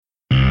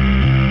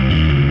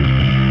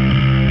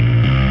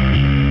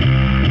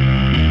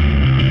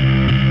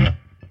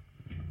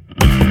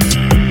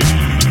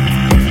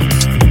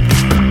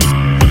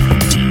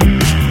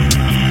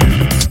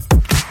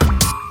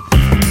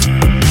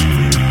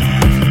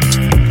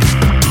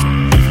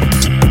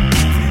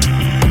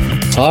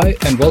Hi,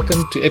 and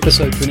welcome to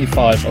episode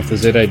 25 of the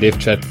ZA Dev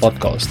Chat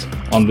podcast.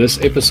 On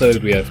this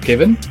episode, we have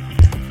Kevin.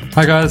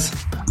 Hi, guys.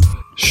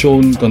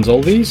 Sean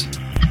Gonzalez.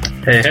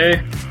 Hey.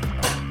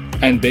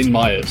 And Ben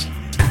Myers.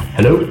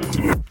 Hello.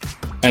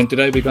 And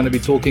today we're going to be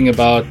talking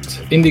about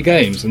indie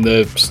games and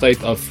the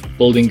state of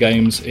building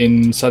games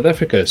in South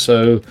Africa.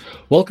 So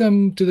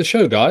welcome to the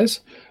show, guys.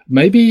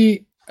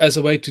 Maybe as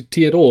a way to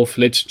tee it off,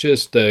 let's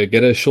just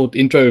get a short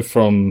intro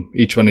from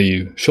each one of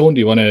you. Sean, do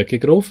you want to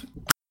kick it off?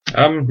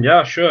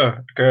 Yeah,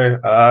 sure. Okay.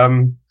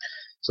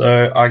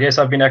 So I guess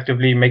I've been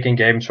actively making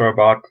games for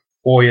about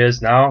 4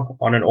 years now,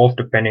 on and off,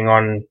 depending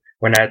on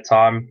when I had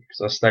time,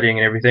 because I was studying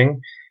and everything.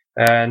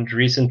 And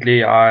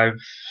recently I've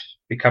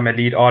become a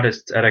lead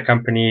artist at a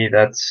company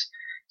that's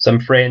some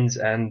friends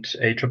and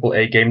a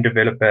AAA game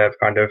developer have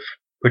kind of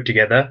put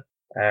together.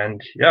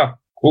 And yeah,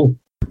 cool.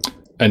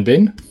 And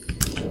Ben?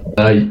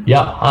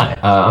 Hi,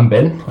 I'm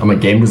Ben. I'm a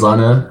game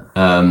designer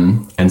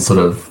and sort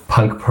of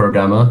punk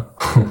programmer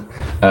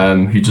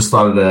who just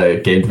started a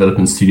game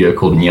development studio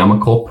called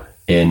Nyamacorp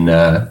in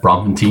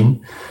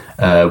Braamfontein.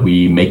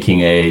 We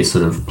making a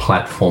sort of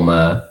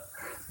platformer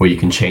where you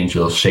can change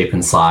your shape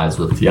and size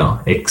with a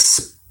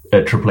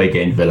AAA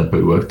game developer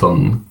who worked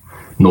on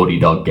Naughty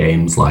Dog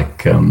games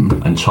like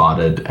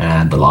Uncharted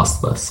and The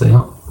Last of Us. So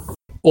yeah.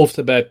 Off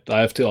the bat,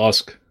 I have to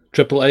ask,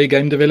 AAA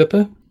game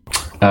developer?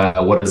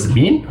 What does it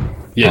mean?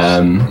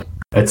 Yes.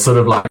 It's sort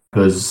of like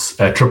those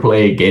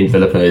AAA game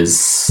development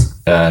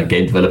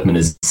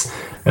is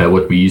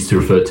what we used to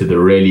refer to the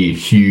really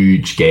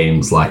huge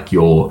games like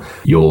your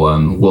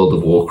World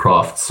of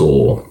Warcrafts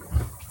or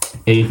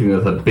anything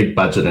with a big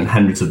budget and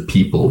hundreds of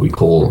people. We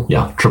call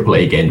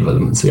AAA game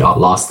development. So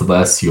Last of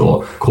Us,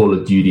 your Call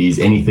of Duties,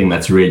 anything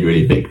that's really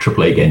really big,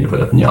 AAA game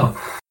development. Yeah,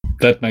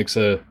 that makes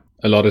a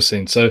lot of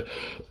sense. So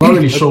I'm not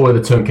really sure where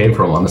the term came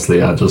from. Honestly,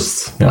 it's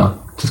just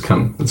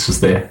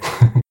there.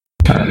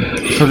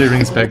 Probably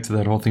rings back to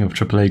that whole thing of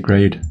AAA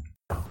grade.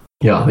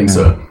 Yeah, I think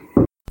so.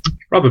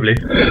 Probably.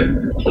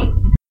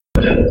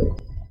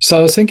 So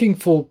I was thinking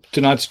for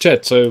tonight's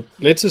chat, so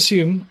let's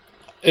assume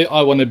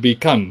I want to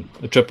become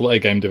a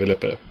AAA game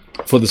developer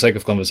for the sake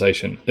of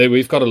conversation.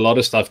 We've got a lot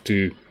of stuff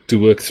to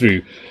work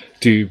through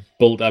to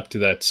build up to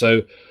that.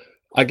 So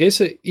I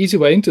guess an easy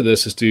way into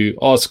this is to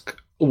ask,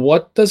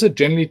 what does it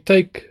generally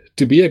take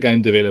to be a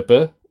game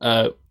developer?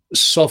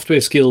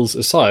 Software skills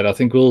aside, I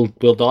think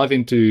we'll dive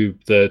into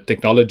the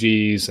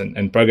technologies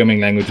and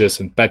programming languages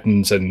and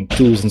patterns and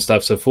tools and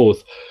stuff so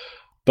forth.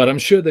 But I'm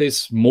sure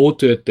there's more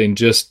to it than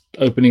just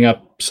opening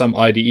up some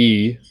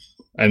IDE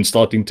and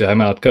starting to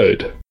hammer out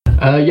code.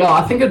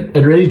 I think it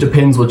really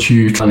depends what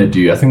you're trying to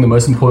do. I think the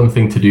most important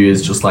thing to do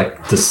is just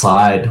like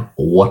decide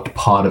what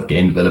part of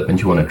game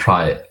development you want to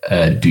try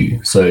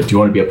do. So do you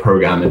want to be a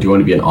programmer? Do you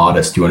want to be an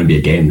artist? Do you want to be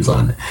a game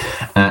designer?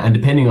 And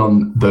depending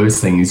on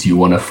those things, you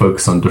want to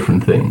focus on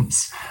different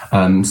things.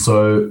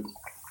 So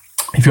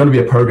if you want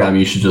to be a programmer,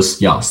 you should just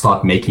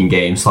start making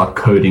games, start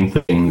coding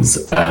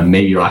things,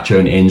 maybe write your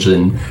own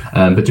engine,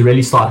 but to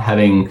really start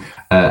having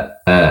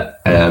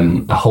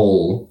a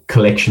whole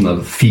collection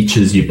of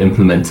features you've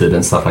implemented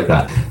and stuff like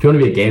that. If you want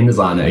to be a game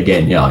designer,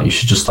 again, you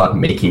should just start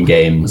making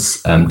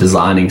games,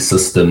 designing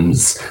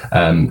systems,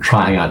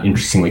 trying out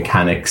interesting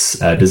mechanics,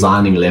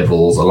 designing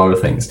levels, a lot of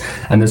things.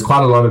 And there's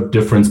quite a lot of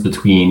difference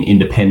between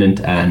independent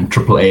and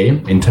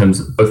AAA in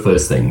terms of both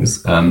those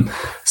things.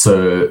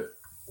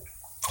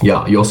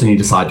 You also need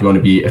to decide, do you want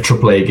to be a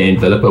AAA game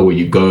developer where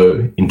you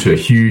go into a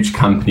huge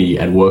company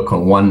and work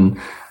on one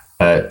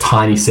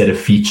tiny set of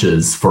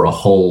features for a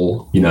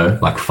whole,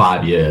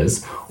 5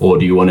 years? Or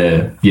do you want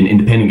to be an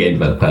independent game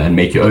developer and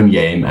make your own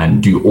game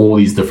and do all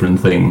these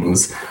different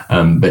things,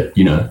 but,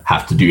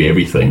 have to do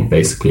everything,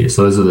 basically?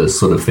 So those are the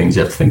sort of things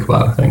you have to think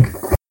about, I think.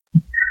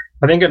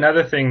 I think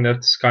another thing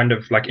that's kind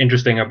of like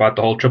interesting about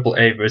the whole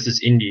AAA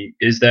versus indie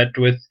is that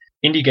with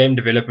indie game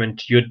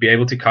development, you'd be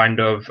able to kind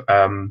of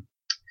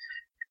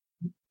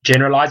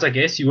generalize, I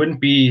guess. You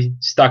wouldn't be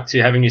stuck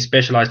to having you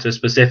specialize to a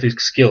specific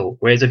skill.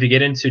 Whereas if you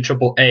get into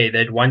AAA,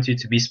 they'd want you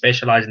to be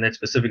specialized in that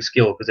specific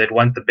skill because they'd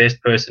want the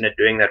best person at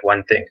doing that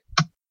one thing.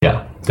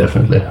 Yeah,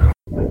 definitely.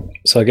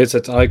 So I guess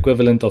that's our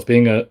equivalent of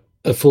being a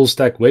full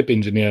stack web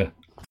engineer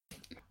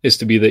is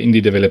to be the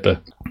indie developer.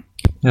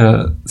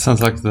 Yeah,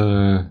 sounds like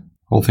the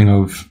whole thing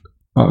of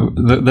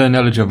the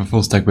analogy of a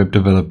full stack web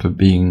developer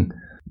being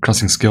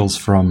crossing skills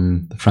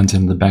from the front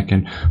end and the back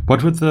end.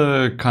 What would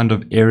the kind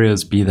of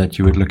areas be that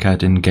you would look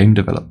at in game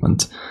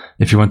development?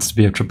 If you wanted to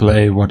be a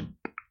AAA, what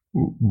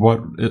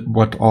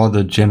are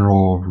the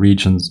general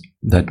regions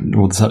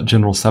or the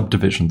general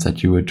subdivisions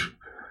that you would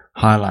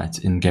highlight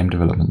in game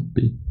development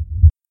be?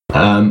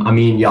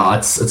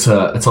 It's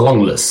a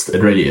long list.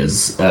 It really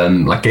is.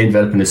 Like game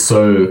development is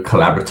so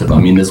collaborative.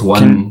 I mean, there's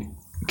one.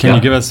 Can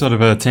you give us sort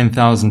of a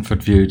 10,000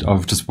 foot view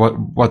of just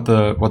what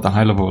the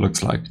high level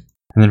looks like?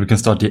 And then we can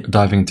start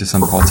diving into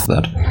some parts of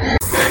that.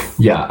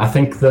 Yeah, I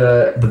think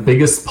the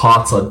biggest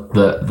parts are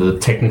the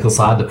technical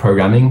side, the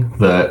programming,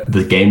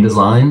 the game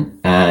design,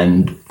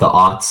 and the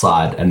art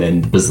side, and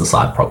then the business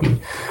side probably.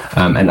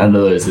 And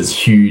under those, there's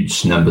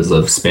huge numbers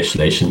of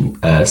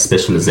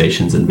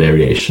specializations and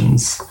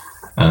variations,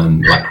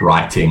 like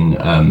writing,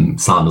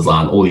 sound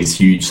design, all these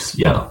huge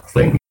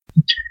things.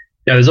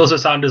 Yeah, there's also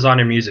sound design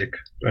and music.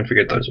 Don't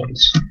forget those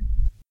ones.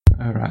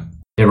 All right.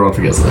 Everyone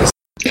forgets those.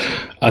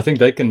 I think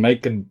they can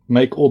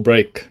make or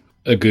break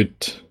a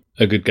good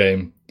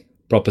game.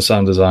 Proper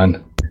sound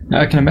design.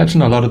 Now, I can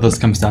imagine a lot of this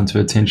comes down to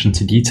attention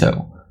to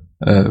detail,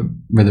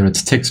 whether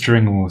it's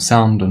texturing or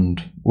sound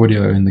and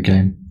audio in the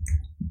game.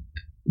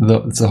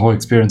 The whole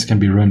experience can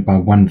be ruined by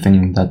one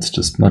thing that's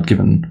just not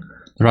given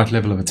the right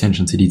level of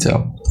attention to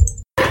detail.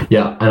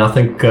 Yeah, and I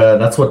think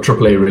that's what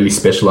AAA really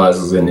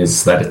specializes in,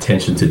 is that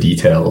attention to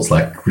details,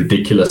 like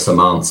ridiculous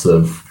amounts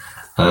of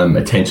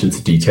attention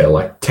to detail,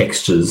 like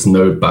textures,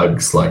 no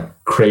bugs, like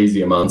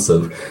crazy amounts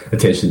of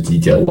attention to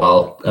detail,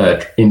 while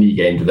indie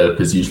game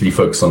developers usually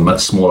focus on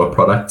much smaller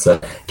products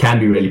that can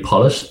be really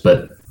polished,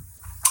 but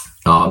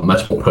are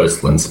much more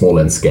personal and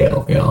smaller in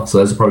scale. Yeah, so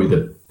those are probably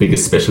the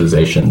biggest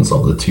specializations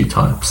of the two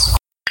types.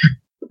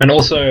 And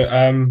also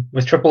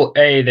with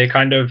AAA, they're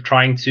kind of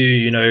trying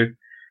to,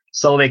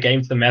 sell their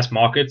game to the mass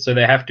market, so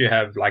they have to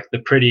have like the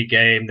pretty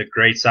game, the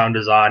great sound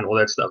design, all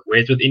that stuff.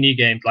 Whereas with indie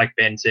games, like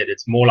Ben said,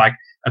 it's more like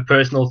a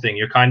personal thing.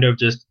 You're kind of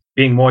just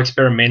being more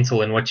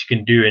experimental in what you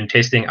can do and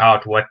testing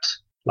out what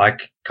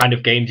like kind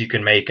of games you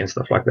can make and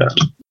stuff like that.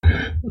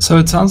 So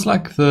it sounds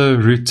like the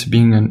route to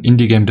being an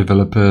indie game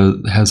developer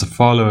has a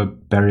far lower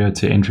barrier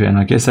to entry, and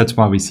I guess that's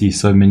why we see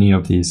so many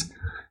of these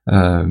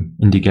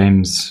indie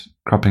games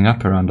cropping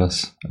up around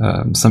us.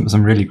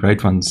 Some really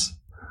great ones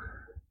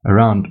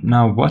around.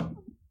 Now,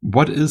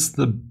 what is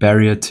the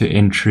barrier to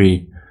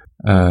entry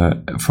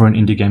for an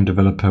indie game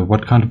developer?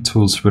 What kind of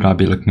tools would I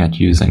be looking at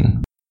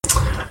using?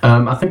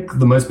 I think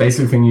the most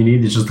basic thing you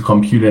need is just a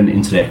computer and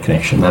internet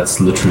connection. That's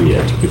literally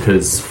it.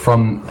 Because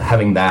from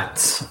having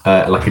that,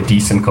 like a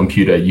decent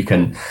computer, you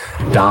can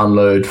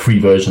download free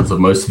versions of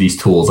most of these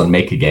tools and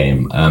make a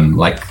game.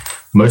 Like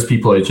most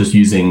people are just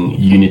using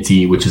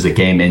Unity, which is a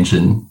game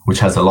engine, which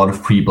has a lot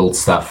of pre-built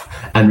stuff.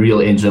 Unreal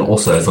Engine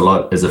also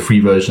has a free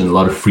version, a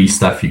lot of free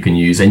stuff you can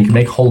use. And you can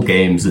make whole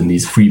games in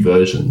these free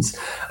versions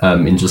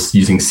in just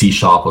using C#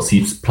 or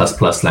C++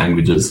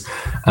 languages.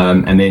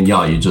 And then,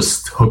 you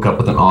just hook up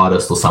with an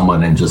artist or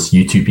someone and just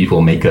you two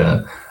people make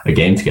a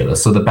game together.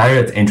 So the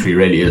barrier to entry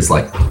really is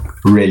like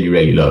really,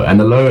 really low. And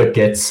the lower it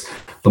gets,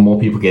 the more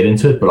people get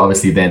into it. But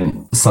obviously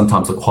then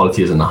sometimes the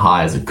quality isn't as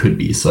high as it could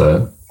be.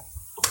 So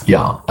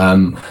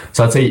so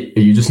I'd say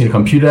you just need a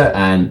computer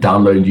and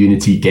download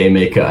Unity,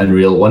 GameMaker,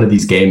 Unreal, one of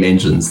these game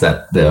engines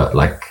that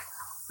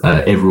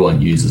everyone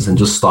uses, and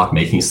just start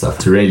making stuff.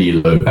 It's a really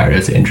low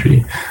barrier to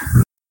entry.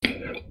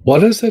 What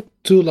does a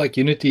tool like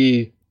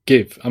Unity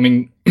give? I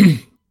mean,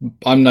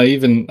 I'm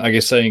naive in, I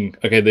guess, saying,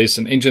 okay, there's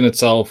an engine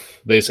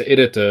itself, there's an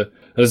editor.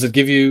 Does it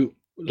give you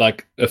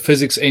like a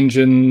physics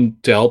engine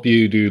to help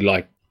you do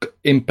like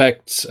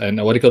impacts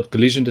and what do you call it,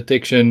 collision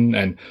detection,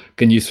 and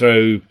can you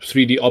throw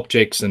 3D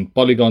objects and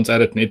polygons at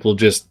it and it will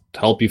just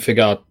help you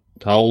figure out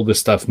how all this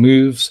stuff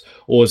moves?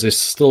 Or is there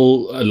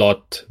still a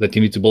lot that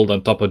you need to build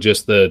on top of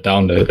just the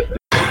download?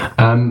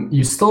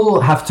 You still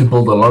have to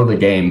build a lot of the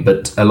game,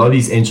 but a lot of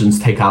these engines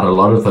take out a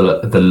lot of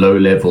the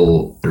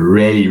low-level,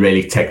 really,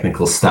 really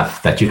technical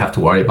stuff that you have to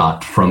worry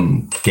about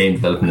from game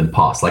development in the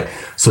past, like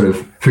sort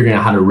of figuring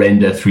out how to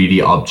render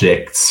 3D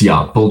objects,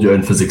 build your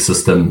own physics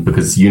system,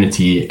 because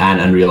Unity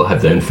and Unreal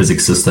have their own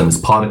physics systems,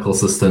 particle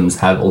systems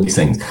have all these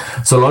things.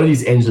 So a lot of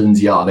these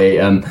engines,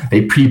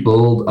 they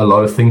pre-build a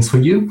lot of things for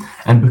you,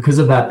 and because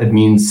of that, it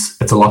means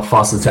it's a lot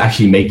faster to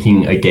actually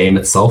making a game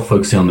itself,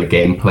 focusing on the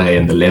gameplay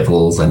and the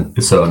levels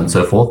and so on and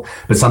so forth.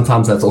 But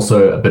sometimes that's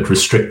also a bit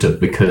restrictive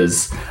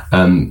because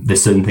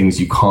there's certain things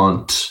you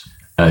can't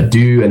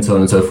do and so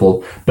on and so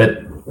forth. But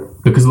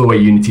because of the way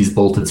Unity is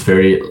built, it's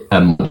very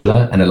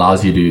modular and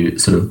allows you to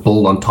sort of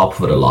build on top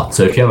of it a lot.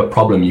 So if you have a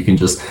problem, you can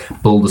just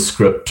build a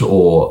script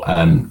or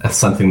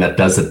something that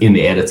does it in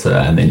the editor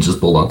and then just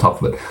build on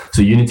top of it.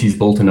 So Unity is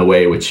built in a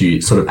way which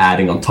you sort of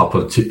adding on top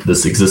of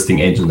this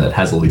existing engine that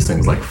has all these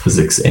things like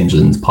physics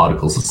engines,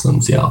 particle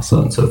systems, so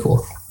on and so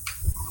forth.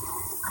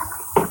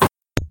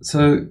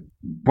 So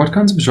what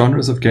kinds of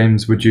genres of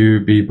games would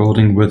you be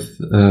building with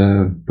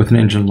an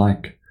engine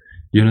like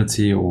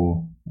Unity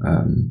or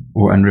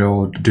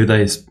Unreal? Do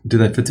they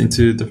fit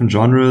into different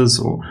genres?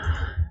 Or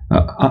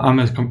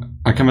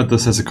I come at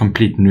this as a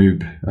complete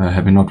noob,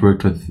 having not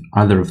worked with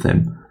either of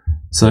them.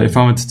 So if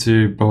I wanted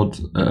to build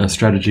a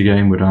strategy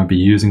game, would I be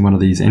using one of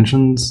these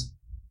engines?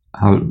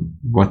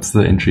 What's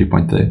the entry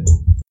point there?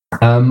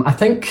 I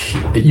think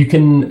you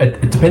can,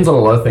 it depends on a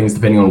lot of things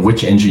depending on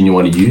which engine you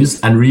want to use.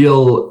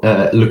 Unreal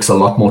looks a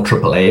lot more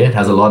AAA. It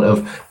has a lot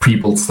of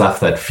pre-built stuff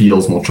that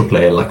feels more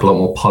AAA, like a lot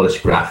more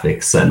polished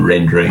graphics and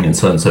rendering and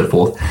so on and so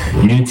forth.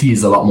 Unity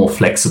is a lot more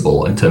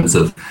flexible in terms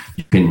of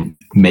you can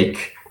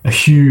make a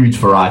huge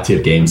variety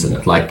of games in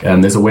it. Like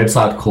there's a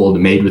website called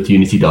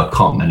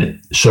madewithunity.com, and it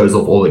shows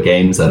off all the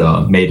games that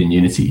are made in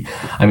Unity.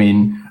 I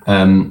mean,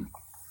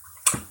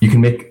 you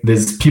can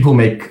people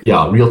make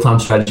real-time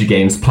strategy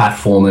games,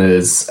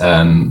 platformers,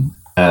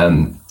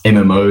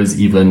 MMOs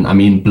even. I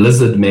mean,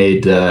 Blizzard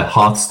made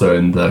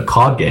Hearthstone, the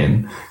card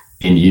game,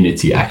 in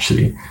Unity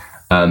actually.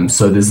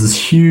 So there's this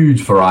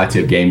huge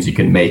variety of games you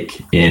can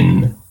make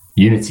in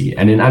Unity,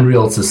 and in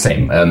Unreal it's the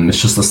same.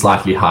 It's just a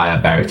slightly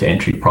higher barrier to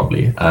entry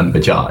probably.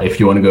 But yeah, if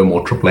you want to go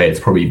more AAA, it's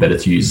probably better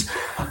to use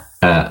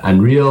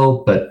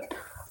Unreal. But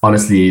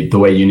honestly, the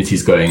way Unity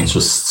is going, it's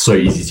just so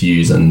easy to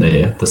use, and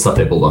the stuff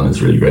they build on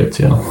is really great.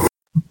 Yeah.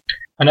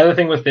 Another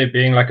thing with there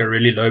being like a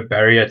really low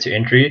barrier to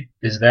entry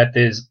is that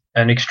there's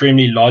an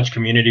extremely large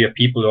community of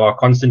people who are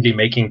constantly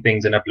making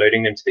things and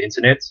uploading them to the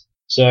internet.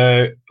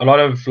 So a lot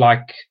of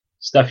like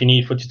stuff you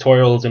need for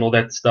tutorials and all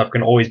that stuff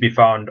can always be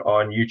found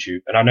on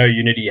YouTube. And I know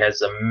Unity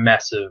has a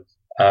massive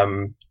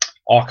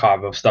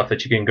archive of stuff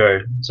that you can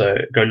go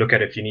look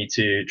at if you need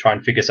to try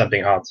and figure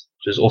something out,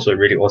 which is also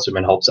really awesome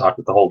and helps out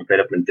with the whole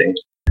development thing.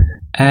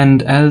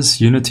 And as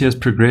Unity has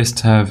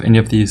progressed, have any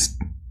of these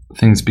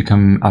things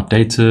become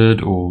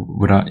outdated, or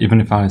would I,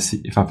 even if I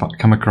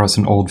come across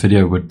an old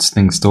video, would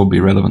things still be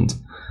relevant?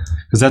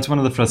 Because that's one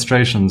of the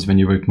frustrations when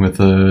you're working with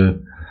a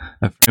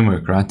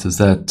framework, right? Is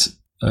that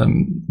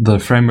the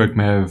framework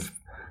may have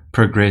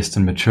progressed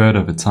and matured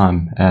over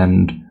time,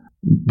 and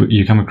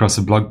you come across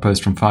a blog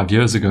post from 5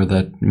 years ago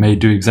that may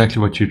do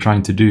exactly what you're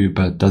trying to do,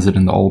 but does it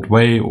in the old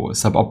way or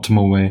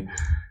suboptimal way.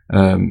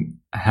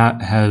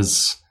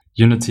 Has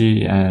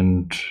Unity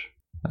and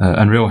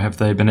Unreal, have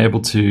they been able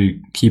to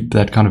keep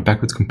that kind of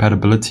backwards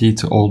compatibility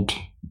to old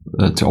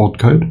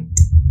code?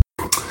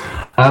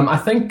 I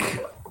think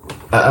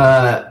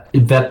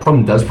that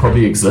problem does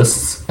probably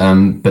exist,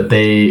 but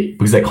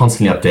because they're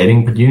constantly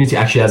updating. But Unity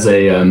actually has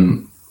a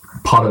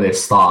part of their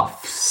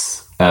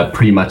staff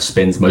pretty much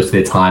spends most of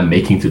their time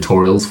making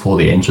tutorials for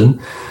the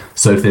engine.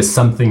 So if there's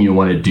something you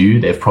want to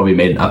do, they've probably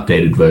made an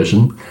updated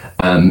version.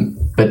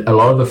 But a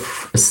lot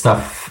of the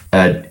stuff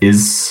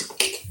is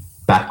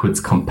backwards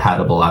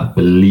compatible, I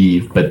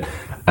believe, but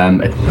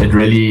it's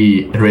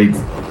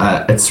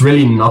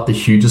really not the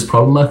hugest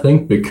problem, I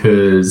think,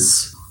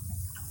 because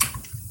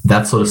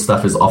that sort of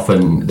stuff is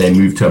often they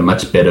move to a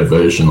much better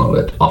version of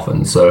it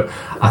often. So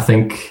I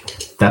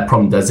think that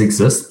problem does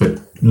exist,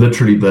 but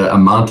literally the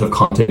amount of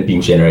content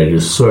being generated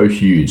is so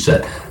huge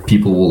that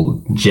people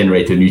will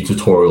generate a new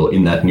tutorial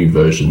in that new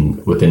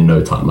version within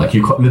no time. Like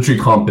you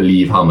literally can't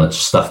believe how much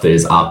stuff there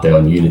is out there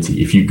on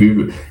Unity. If you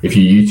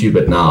YouTube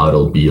it now,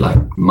 it'll be like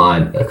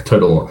a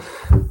total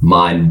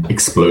mind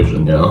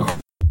explosion.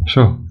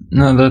 Sure.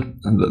 No,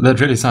 that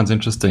really sounds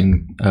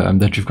interesting.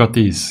 That you've got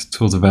these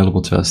tools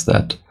available to us,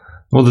 that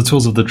all the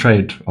tools of the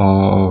trade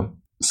are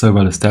so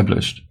well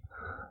established.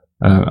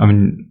 I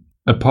mean,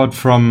 apart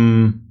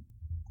from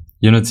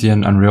Unity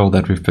and Unreal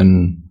that we've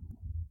been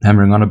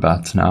hammering on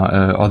about now,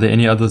 are there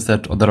any others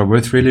that are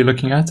worth really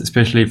looking at,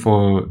 especially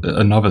for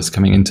a novice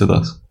coming into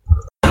this?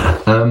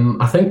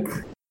 I think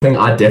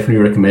I definitely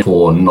recommend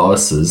for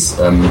novices,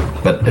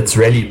 but it's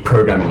really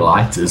programming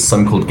light, is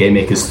something called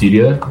GameMaker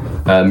Studio.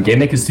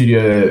 GameMaker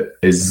Studio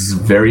is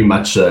very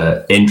much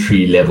an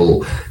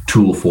entry-level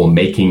tool for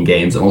making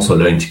games and also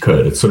learning to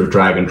code. It's sort of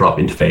drag and drop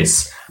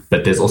interface.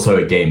 But there's also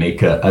a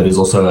GameMaker, there's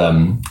also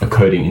a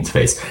coding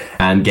interface.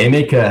 And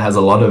GameMaker has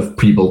a lot of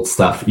pre-built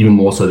stuff, even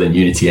more so than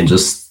Unity, and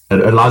just it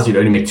allows you to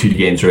only make 2D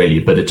games really,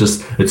 but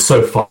it's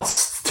so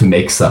fast to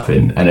make stuff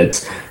in, and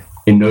it's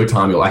in no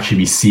time you'll actually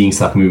be seeing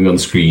stuff moving on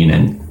the screen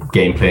and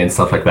gameplay and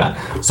stuff like that.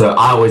 So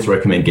I always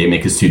recommend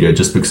GameMaker Studio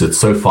just because it's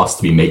so fast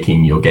to be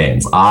making your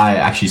games. I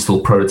actually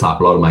still prototype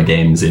a lot of my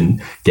games in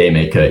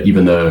GameMaker,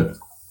 even though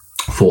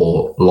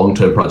for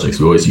long-term projects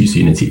we always use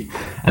Unity.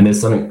 And there's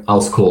something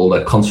else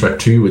called Construct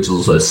 2, which is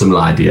also a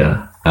similar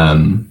idea.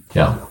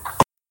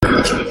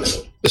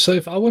 So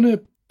if I want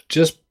to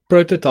just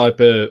prototype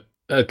a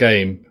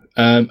game,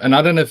 and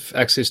I don't have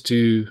access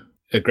to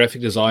a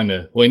graphic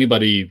designer or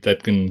anybody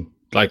that can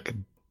like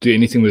do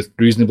anything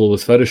reasonable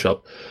with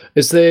Photoshop,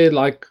 is there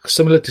like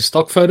similar to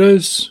stock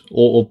photos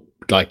or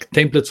like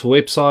templates for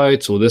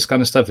websites or this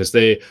kind of stuff? Is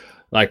there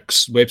like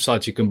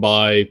websites you can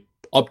buy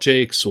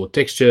objects or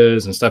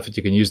textures and stuff that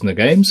you can use in the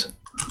games?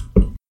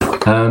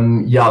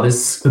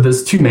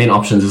 There's two main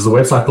options. There's a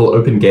website called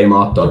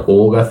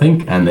opengameart.org, I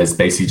think, and there's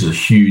basically just a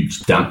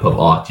huge dump of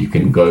art you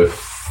can go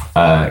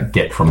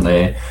get from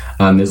there.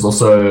 There's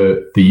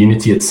also the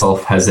Unity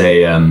itself has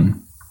a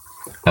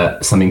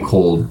something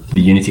called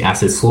the Unity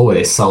Asset Store, where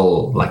they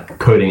sell like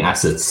coding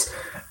assets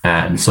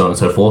and so on and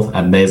so forth.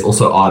 And there's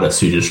also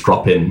artists who just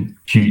drop in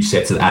huge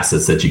sets of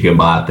assets that you can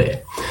buy out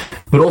there.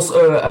 But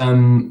also,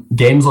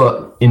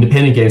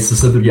 independent games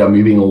specifically are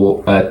moving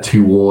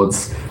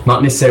towards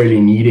not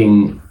necessarily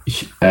needing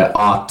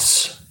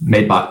art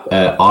made by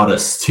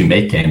artists to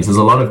make games. There's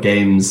a lot of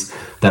games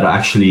that are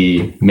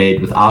actually made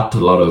without a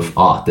lot of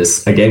art.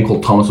 There's a game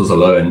called Thomas Was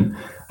Alone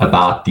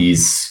about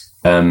these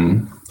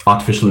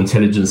artificial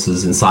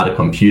intelligences inside a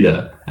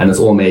computer, and it's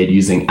all made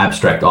using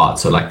abstract art,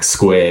 so like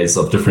squares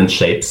of different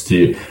shapes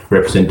to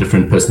represent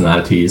different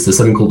personalities. There's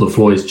something called the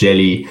Floyd's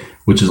Jelly,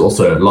 which is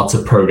also lots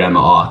of programmer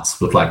art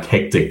with like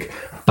hectic,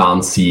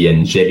 bouncy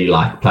and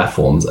jelly-like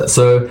platforms.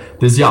 So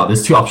there's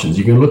two options.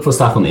 You can look for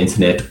stuff on the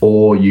internet,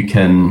 or you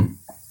can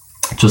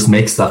just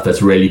make stuff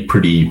that's really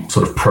pretty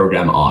sort of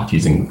program art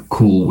using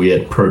cool,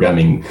 weird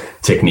programming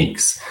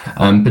techniques.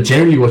 But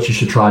generally what you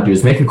should try to do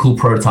is make a cool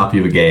prototype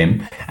of a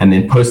game and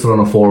then post it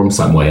on a forum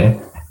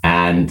somewhere.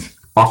 And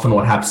often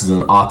what happens is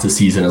an artist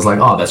sees it and is like,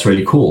 oh, that's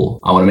really cool.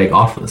 I want to make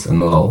art for this.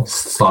 And they'll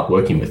start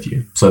working with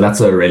you. So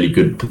that's a really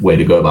good way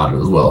to go about it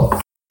as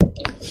well.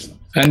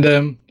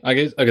 And I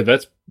guess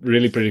that's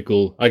really pretty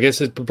cool. I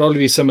guess it would probably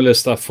be similar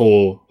stuff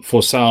for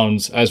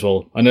sounds as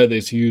well. I know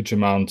there's huge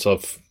amounts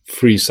of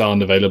free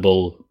sound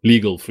available,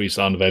 legal free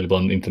sound available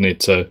on the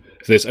internet. So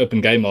if there's open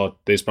game art,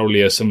 there's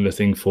probably a similar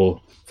thing for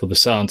the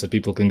sounds that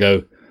people can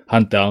go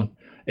hunt down,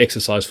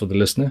 exercise for the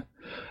listener.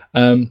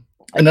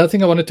 Another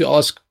thing I wanted to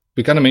ask,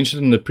 we kind of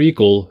mentioned in the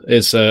pre-call,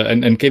 is,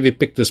 and Kevin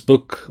picked this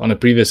book on a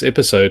previous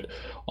episode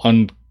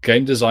on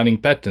game designing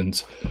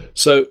patterns.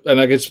 So, and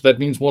I guess that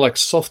means more like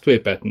software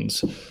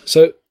patterns.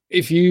 So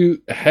if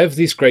you have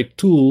these great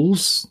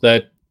tools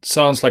that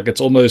sounds like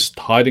it's almost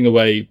hiding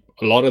away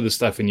a lot of the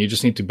stuff and you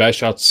just need to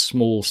bash out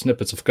small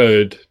snippets of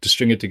code to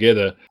string it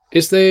together,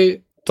 is there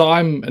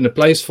time and a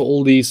place for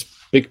all these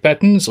big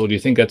patterns, or do you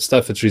think that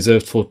stuff is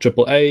reserved for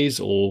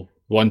AAAs, or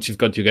once you've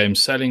got your game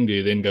selling, do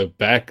you then go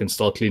back and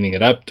start cleaning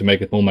it up to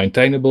make it more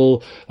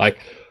maintainable? Like,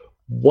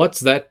 what's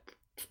that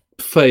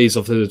phase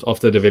of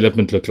the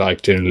development look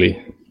like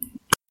generally?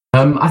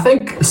 I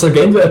think so.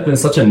 Game development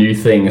is such a new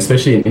thing,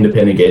 especially in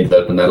independent game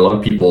development, that a lot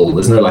of people,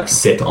 there's no like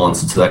set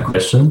answer to that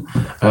question.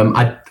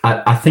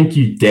 I think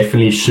you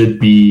definitely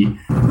should be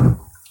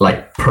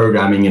like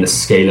programming in a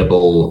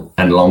scalable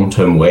and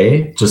long-term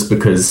way, just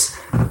because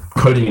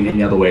coding in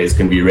any other way is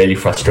going to be really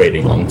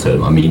frustrating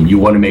long-term. I mean, you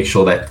want to make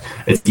sure that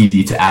it's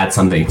easy to add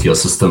something to your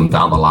system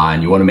down the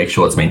line. You want to make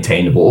sure it's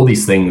maintainable, all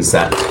these things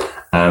that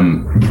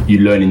you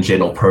learn in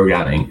general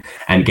programming,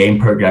 and game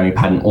programming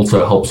pattern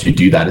also helps you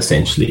do that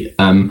essentially.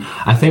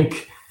 I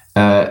think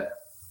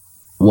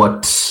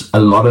what a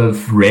lot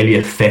of really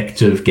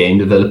effective game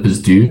developers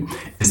do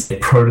is they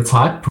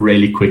prototype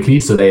really quickly.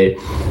 So they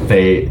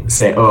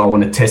say, oh, I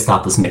want to test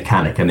out this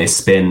mechanic, and they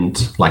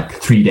spend like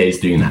 3 days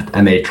doing that,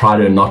 and they try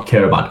to not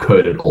care about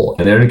code at all.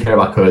 And they don't care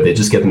about code, they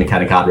just get the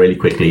mechanic out really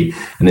quickly,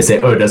 and they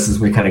say, oh, does this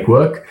mechanic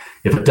work?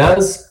 If it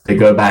does, they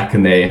go back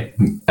and they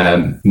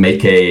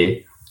make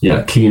a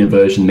cleaner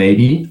version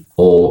maybe,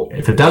 or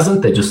if it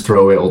doesn't, they just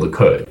throw away all the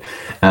code.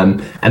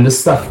 And this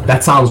stuff,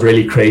 that sounds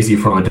really crazy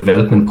from a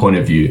development point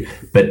of view,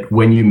 but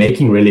when you're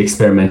making really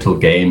experimental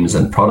games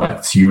and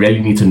products, you really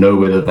need to know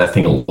whether that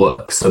thing will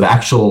work. So the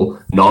actual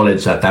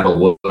knowledge that that'll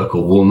work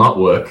or will not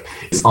work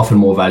is often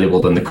more valuable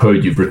than the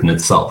code you've written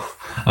itself.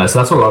 So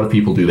that's what a lot of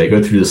people do. They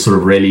go through this sort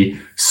of really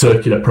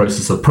circular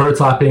process of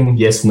prototyping.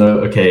 Yes, no,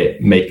 okay,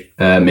 make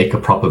a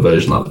proper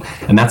version of it.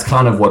 And that's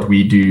kind of what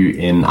we do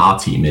in our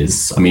team.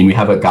 We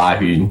have a guy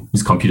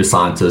who's a computer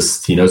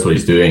scientist. He knows what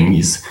he's doing.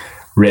 He's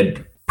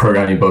read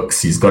programming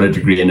books. He's got a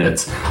degree in it.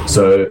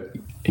 So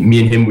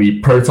me and him, we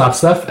prototype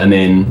stuff. And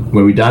then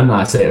when we're done,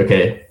 I say,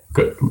 okay,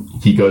 good.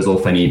 He goes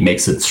off and he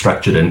makes it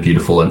structured and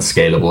beautiful and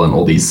scalable and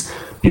all these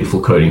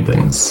beautiful coding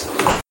things.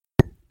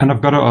 And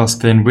I've got to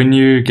ask then, when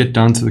you get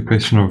down to the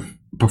question of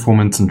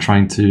performance and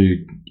trying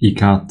to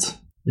eke out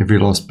every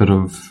last bit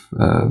of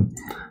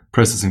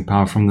processing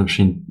power from the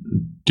machine,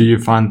 do you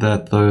find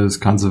that those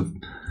kinds of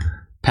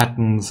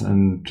patterns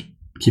and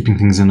keeping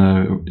things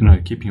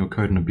keeping your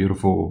code in a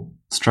beautiful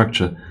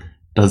structure,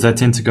 does that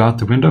tend to go out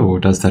the window, or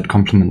does that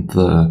complement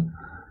the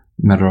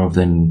matter of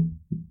then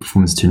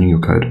performance tuning your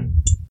code?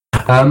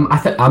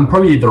 I'm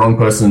probably the wrong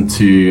person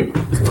to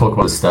talk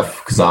about this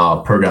stuff because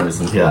our program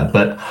isn't here,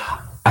 but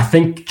I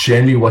think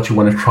generally what you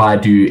want to try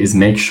to do is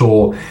make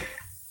sure,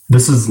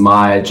 this is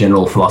my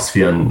general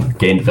philosophy on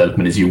game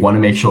development, is you want to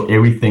make sure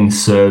everything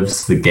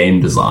serves the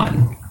game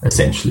design,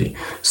 essentially.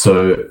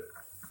 So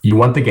you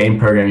want the game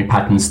programming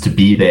patterns to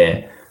be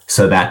there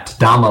so that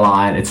down the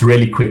line, it's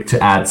really quick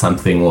to add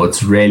something, or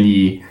it's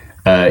really,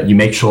 you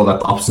make sure that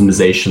the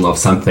optimization of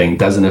something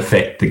doesn't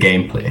affect the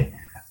gameplay.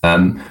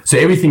 So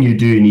everything you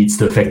do needs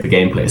to affect the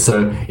gameplay.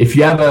 So if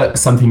you have a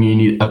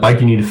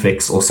bug you need to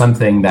fix, or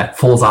something that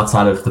falls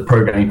outside of the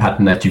programming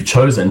pattern that you've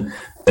chosen,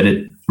 but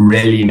it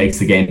really makes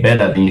the game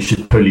better, then you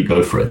should totally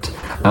go for it.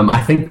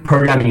 I think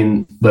programming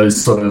in those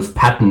sort of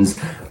patterns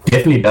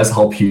definitely does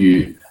help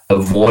you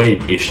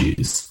avoid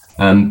issues.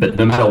 But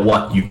no matter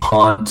what, you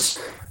can't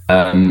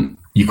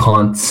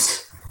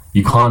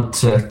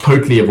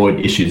totally avoid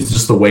issues. It's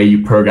just the way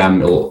you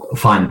program will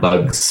find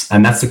bugs.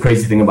 And that's the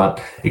crazy thing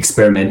about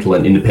experimental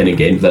and independent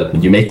game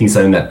development. You're making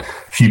something that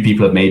few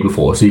people have made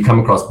before. So you come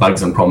across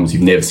bugs and problems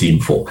you've never seen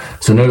before.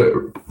 So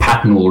no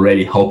pattern will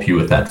really help you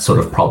with that sort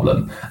of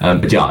problem.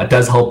 But yeah, it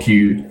does help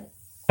you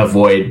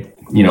avoid,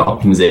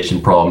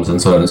 optimization problems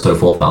and so on and so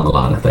forth down the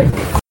line, I think.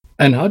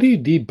 And how do you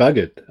debug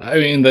it? I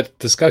mean, that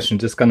discussion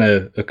just kind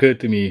of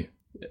occurred to me.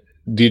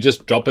 do you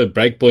just drop a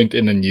breakpoint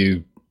in and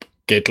you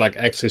get like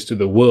access to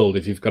the world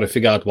if you've got to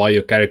figure out why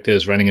your character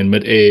is running in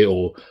midair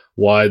or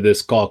why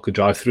this car could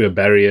drive through a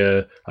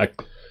barrier?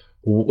 Like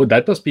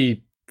that must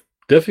be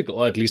difficult,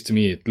 or at least to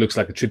me it looks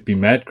like it should be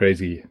mad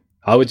crazy.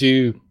 How would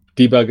you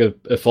debug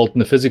a fault in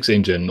the physics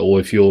engine, or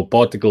if your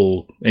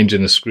particle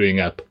engine is screwing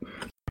up?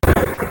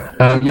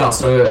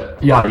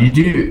 You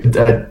do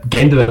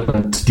game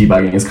development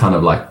debugging is kind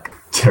of like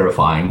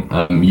terrifying.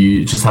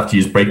 You just have to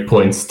use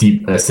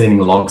breakpoints, sending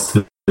logs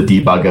to the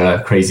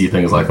debugger, crazy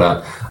things like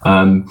that.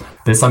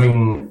 There's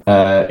something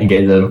in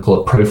game development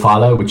called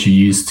Profiler, which you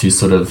use to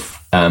sort of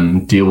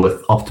deal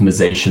with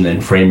optimization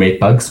and frame rate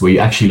bugs, where you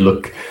actually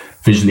look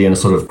visually in a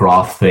sort of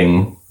graph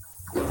thing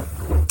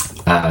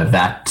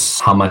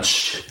that how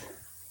much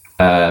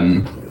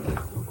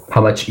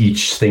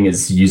each thing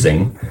is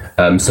using.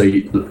 So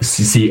you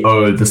see,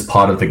 this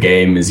part of the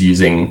game is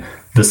using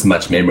this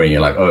much memory. And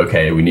you're like,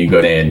 okay, we need to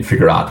go there and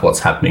figure out what's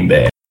happening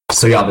there.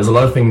 So there's a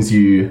lot of things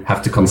you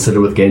have to consider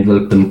with game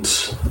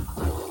development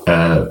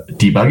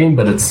debugging,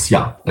 but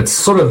it's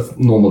sort of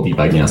normal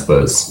debugging, I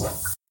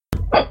suppose.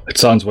 It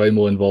sounds way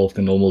more involved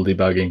than normal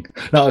debugging.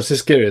 No, I was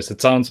just curious.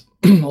 It sounds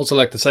also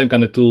like the same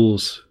kind of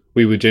tools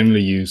we would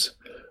generally use.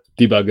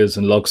 Debuggers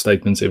and log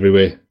statements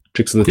everywhere.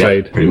 Tricks of the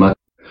trade. Pretty much.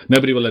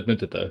 Nobody will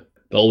admit it though.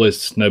 They'll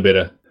always know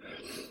better.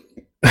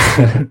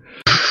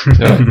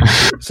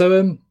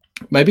 So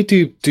maybe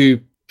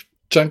to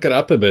chunk it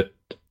up a bit.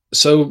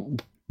 So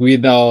we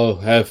now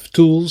have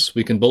tools.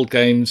 We can build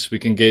games. We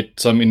can get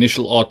some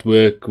initial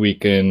artwork. We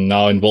can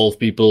now involve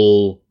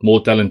people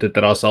more talented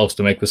than ourselves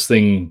to make this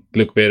thing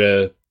look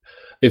better.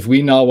 If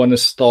we now want to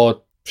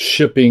start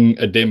shipping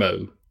a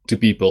demo to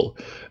people,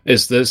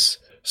 is this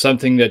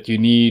something that you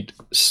need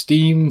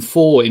Steam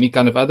for, any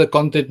kind of other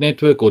content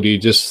network, or do you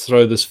just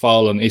throw this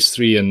file on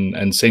S3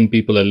 and send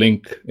people a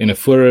link in a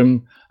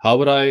forum? How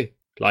would I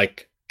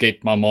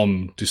get my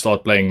mom to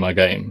start playing my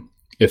game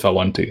if I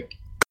want to?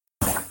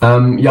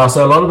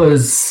 So a lot of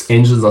those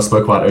engines I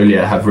spoke about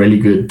earlier have really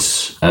good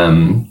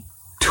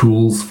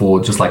tools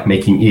for just like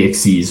making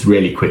EXEs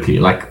really quickly.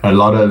 Like a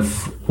lot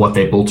of what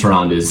they built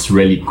around is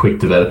really quick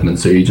development.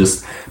 So you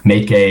just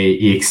make a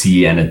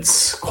EXE and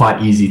it's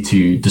quite easy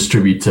to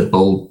distribute, to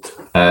build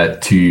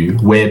to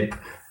web,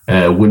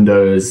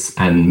 Windows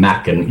and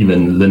Mac and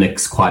even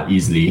Linux quite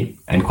easily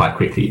and quite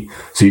quickly.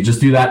 So you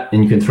just do that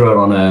and you can throw it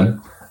on a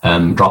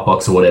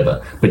Dropbox or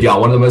whatever. But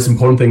one of the most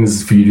important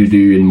things for you to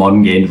do in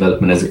modern game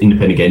development as an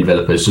independent game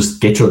developer is just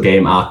get your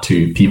game out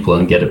to people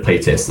and get it play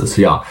tested.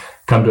 So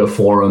come to a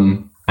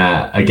forum,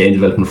 a game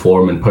development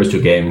forum, and post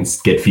your games,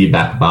 get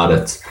feedback about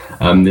it.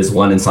 There's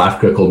one in South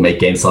Africa called Make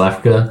Games South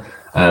Africa,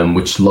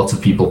 which lots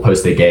of people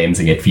post their games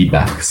and get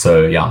feedback.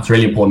 So it's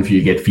really important for you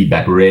to get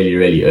feedback really,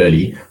 really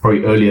early,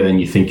 probably earlier than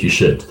you think you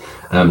should.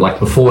 Like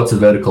before it's a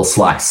vertical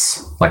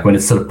slice, like when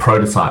it's still a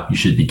prototype, you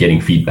should be getting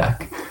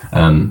feedback.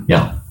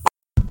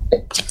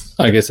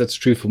 I guess that's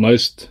true for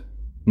most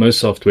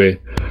software.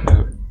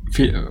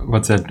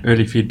 What's that?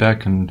 Early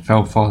feedback and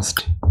fail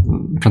fast,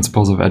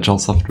 principles of agile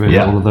software.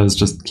 All of those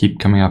just keep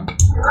coming up.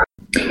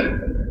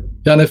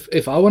 Yeah, and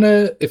if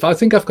I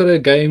think I've got a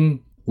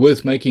game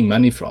worth making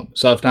money from,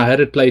 so I've now had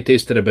it play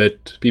tested a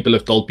bit. People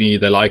have told me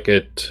they like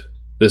it.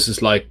 This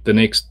is like the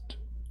next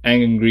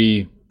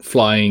angry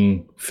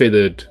flying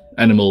feathered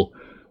animal.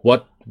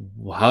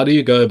 How do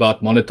you go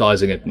about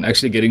monetizing it and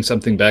actually getting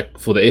something back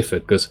for the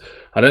effort? Because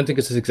I don't think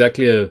it's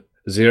exactly a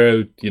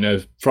zero,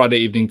 Friday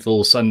evening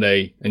till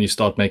Sunday and you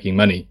start making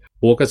money.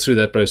 Walk us through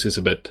that process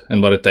a bit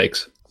and what it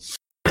takes.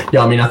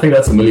 I think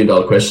that's $1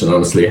 million question,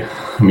 honestly.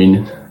 How to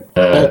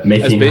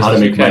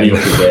make money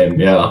off your game,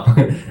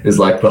 is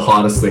like the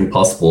hardest thing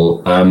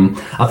possible.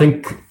 I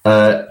think,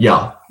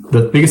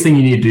 the biggest thing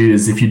you need to do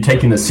is if you're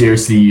taking this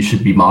seriously, you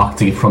should be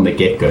marketing it from the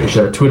get-go. You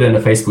should have a Twitter and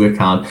a Facebook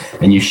account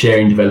and you're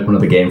sharing development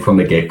of the game from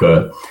the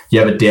get-go. You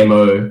have a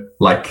demo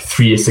like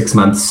 3 or 6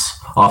 months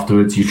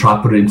afterwards. You try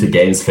to put it into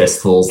games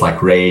festivals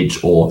like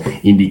Rage or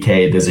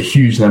IndieCade. There's a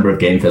huge number of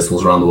game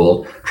festivals around the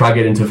world. Try to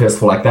get into a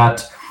festival like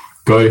that.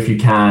 Go if you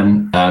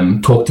can,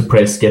 talk to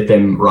press, get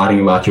them writing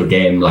about your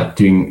game, like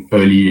doing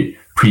early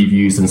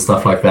previews and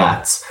stuff like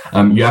that.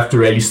 You have to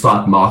really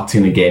start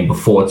marketing the game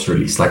before it's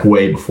released, like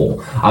way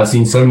before. I've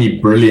seen so many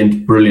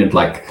brilliant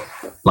like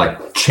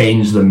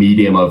change the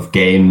medium of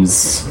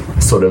games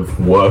sort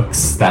of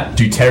works that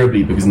do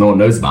terribly because no one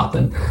knows about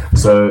them.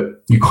 So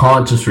you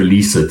can't just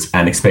release it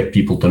and expect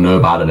people to know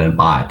about it and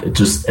buy it.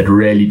 It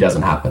really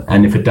doesn't happen.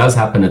 And if it does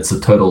happen, it's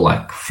a total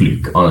like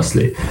fluke,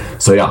 honestly.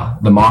 So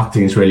the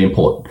marketing is really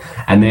important.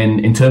 And then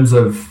in terms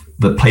of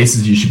the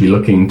places you should be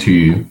looking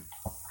to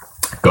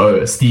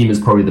go, Steam is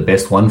probably the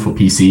best one for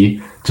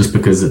PC just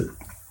because it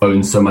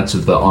owns so much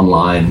of the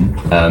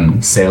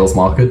online sales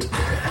market.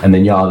 And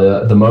then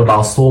the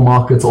mobile store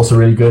market's also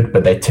really good,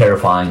 but they're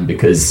terrifying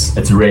because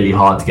it's really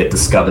hard to get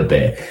discovered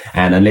there.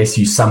 And unless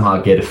you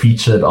somehow get it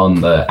featured on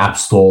the App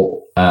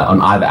Store,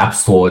 on either App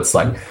Store, it's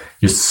like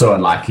you're so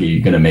unlikely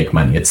you're going to make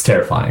money. It's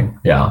terrifying.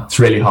 It's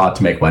really hard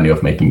to make money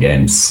off making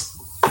games.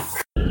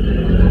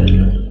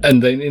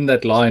 And then in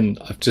that line,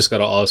 I've just got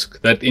to ask,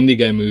 that indie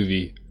game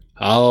movie,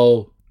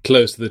 how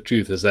close to the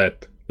truth is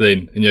that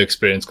then in your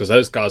experience? Because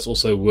those guys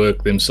also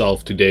work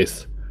themselves to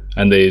death,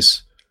 and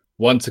there's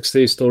one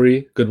success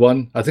story, good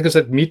one. I think it's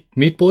that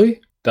Meat Boy.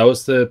 That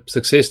was the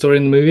success story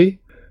in the movie,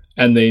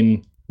 and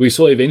then we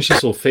eventually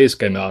saw Fez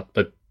came out,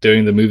 but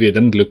during the movie it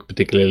didn't look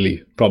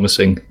particularly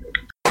promising.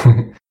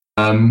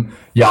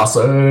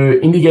 So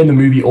Indie Game the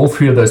movie, all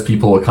three of those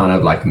people were kind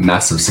of like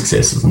massive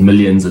successes,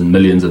 millions and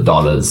millions of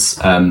dollars.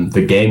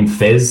 The game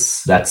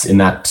Fez, that's in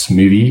that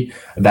movie,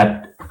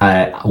 that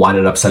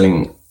winded up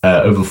selling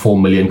over 4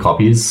 million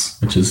copies,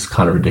 which is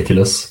kind of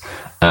ridiculous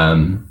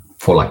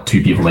for like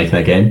two people making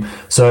that game.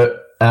 So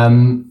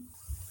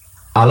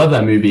I love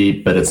that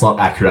movie, but it's not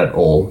accurate at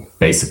all,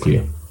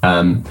 basically.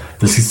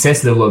 The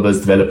success level of those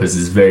developers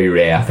is very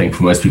rare, I think,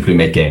 for most people who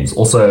make games.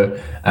 Also,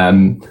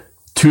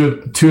 two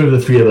of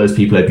the three of those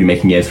people have been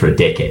making games for a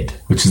decade,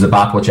 which is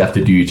about what you have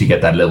to do to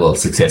get that level of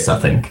success, I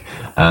think.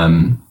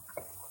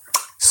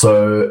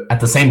 So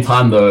at the same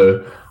time,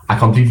 though, I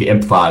completely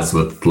empathize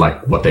with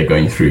like what they're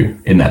going through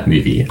in that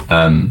movie.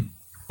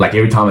 Like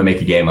every time I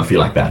make a game, I feel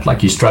like that.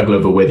 Like you struggle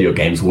over whether your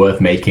game's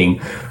worth making,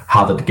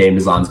 how the game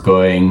design's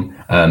going.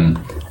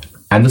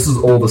 And this is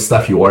all the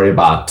stuff you worry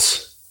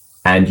about,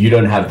 and you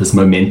don't have this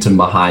momentum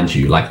behind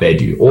you like they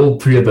do. All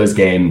three of those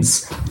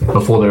games,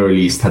 before they're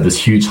released, had this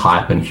huge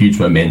hype and huge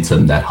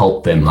momentum that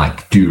helped them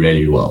like do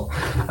really well.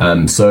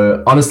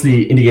 So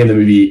honestly, Indie Game the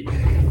movie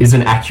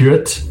isn't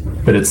accurate,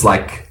 but it's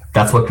like,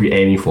 that's what we're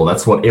aiming for.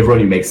 That's what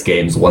everyone who makes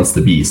games wants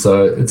to be.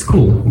 So it's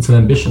cool. It's an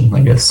ambition,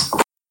 I guess.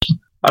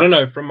 I don't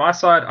know. From my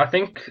side, I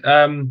think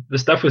the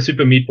stuff with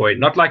Super Meat Boy,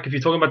 not like if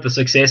you're talking about the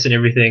success and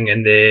everything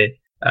and their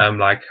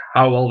like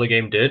how well the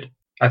game did,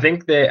 I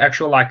think the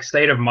actual like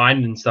state of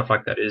mind and stuff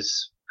like that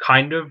is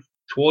kind of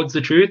towards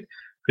the truth,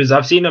 because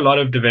I've seen a lot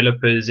of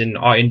developers in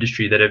our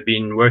industry that have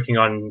been working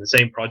on the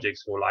same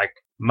projects for like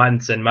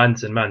months and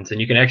months and months, and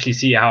you can actually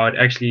see how it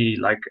actually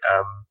like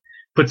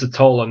puts a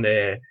toll on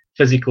their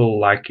physical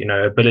like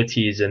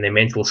abilities and their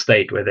mental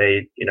state, where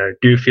they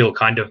do feel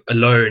kind of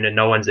alone and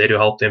no one's there to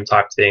help them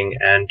type thing.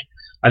 And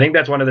I think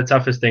that's one of the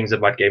toughest things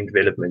about game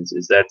development,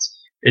 is that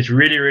it's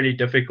really, really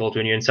difficult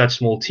when you're in such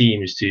small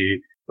teams to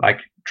like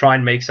try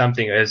and make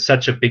something at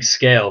such a big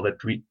scale that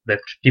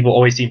people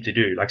always seem to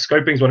do. Like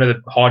scoping is one of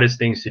the hardest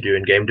things to do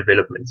in game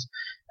development.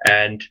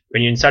 And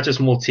when you're in such a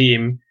small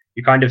team,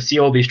 you kind of see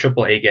all these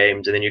AAA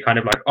games and then you're kind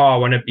of like, oh, I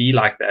want to be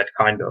like that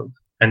kind of.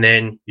 And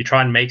then you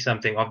try and make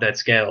something of that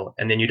scale,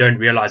 and then you don't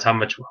realize how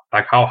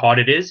hard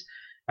it is.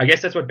 I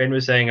guess that's what Ben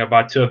was saying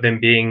about two of those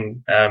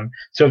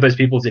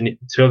people in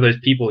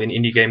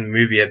Indie Game the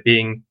movie have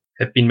been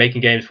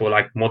making games for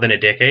like more than a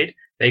decade.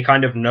 They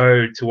kind of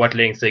know to what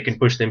lengths they can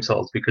push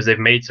themselves because they've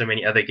made so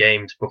many other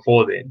games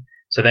before then.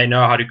 So they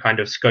know how to kind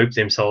of scope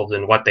themselves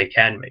and what they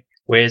can make.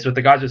 Whereas with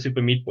the guys with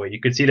Super Meat Boy,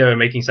 you could see they were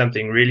making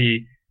something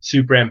really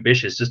super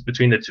ambitious just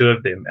between the two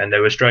of them, and they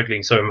were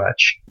struggling so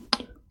much.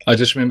 I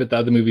just remembered the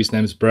other movie's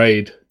name's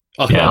Braid.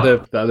 Yeah.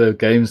 The other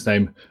game's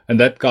name. And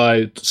that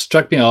guy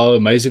struck me how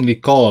amazingly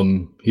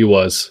calm he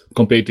was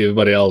compared to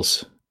everybody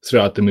else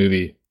throughout the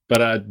movie.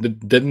 But I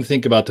didn't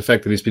think about the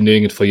fact that he's been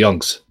doing it for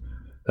yonks.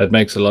 That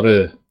makes a lot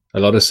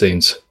of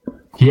sense.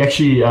 He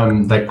actually,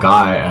 that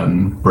guy,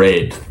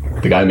 Braid,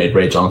 the guy who made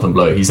Braid, Jonathan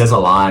Blow, he says a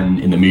line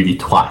in the movie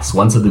twice,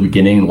 once at the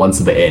beginning and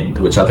once at the end,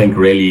 which I think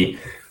really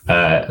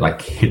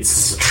like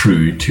hits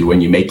true to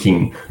when you're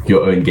making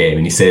your own game.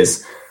 And he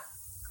says,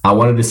 I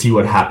wanted to see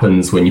what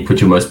happens when you put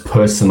your most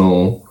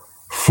personal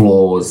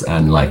flaws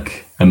and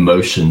like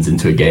emotions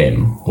into a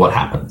game. What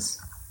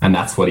happens? And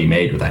that's what he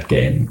made with that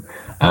game.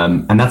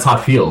 And that's how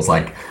it feels.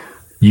 Like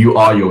you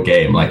are your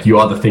game. Like you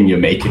are the thing you're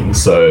making.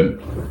 So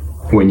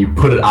when you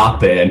put it out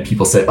there and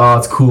people say, oh,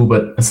 it's cool,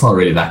 but it's not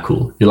really that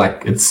cool. You're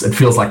like, it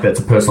feels like that's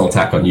a personal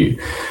attack on you.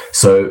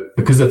 So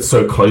because it's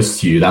so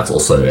close to you, that's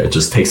also, it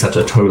just takes such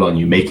a toll on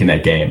you making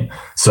that game.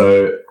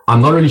 So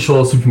I'm not really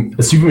sure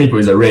Super Meat Boy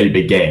is a really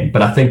big game,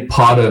 but I think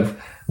part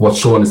of what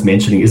Sean is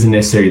mentioning isn't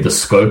necessarily the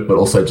scope, but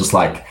also just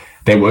like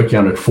they're working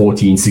on it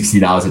 14,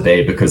 16 hours a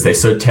day because they're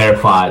so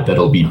terrified that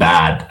it'll be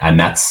bad, and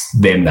that's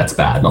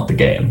bad, not the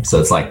game. So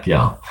it's like,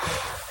 yeah,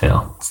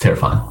 it's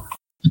terrifying.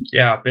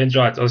 Yeah, Ben's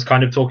right. I was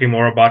kind of talking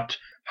more about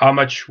how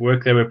much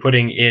work they were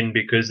putting in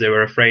because they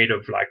were afraid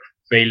of like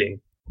failing.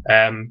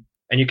 And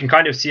you can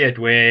kind of see it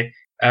where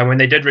when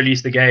they did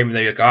release the game,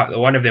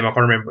 one of them, I can't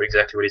remember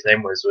exactly what his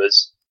name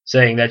was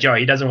saying that,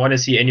 he doesn't want to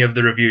see any of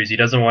the reviews. He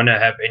doesn't want to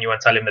have anyone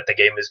tell him that the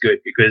game is good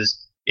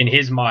because in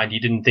his mind, he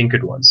didn't think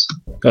it was.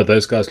 God,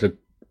 those guys look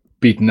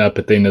beaten up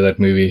at the end of that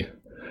movie.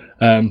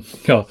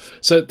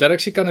 So that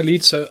actually kind of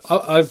leads. So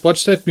I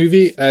watched that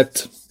movie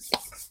at...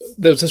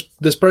 There's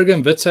this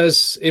program Wits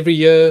has every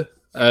year.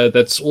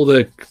 That's all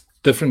the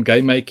different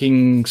game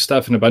making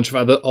stuff and a bunch of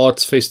other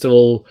arts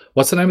festival.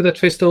 What's the name of that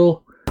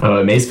festival?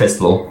 Maze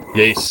Festival.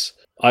 Yes.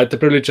 I had the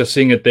privilege of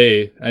seeing it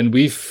there, and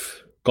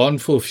we've gone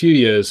for a few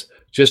years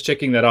just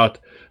checking that out.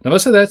 And I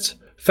must say that's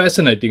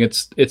fascinating.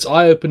 It's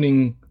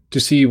eye-opening to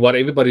see what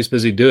everybody's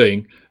busy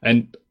doing.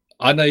 And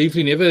I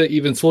naively never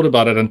even thought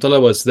about it until I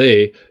was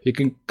there. You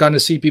can kind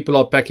of see people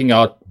are packing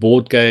out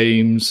board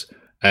games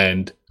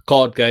and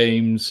card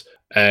games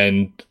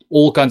and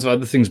all kinds of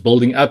other things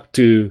building up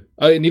to,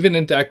 and even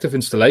interactive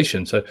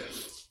installation. So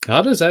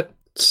how does that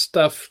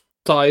stuff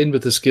tie in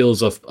with the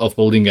skills of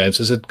building games?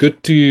 Is it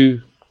good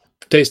to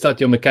test out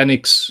your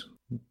mechanics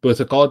with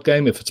a card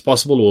game if it's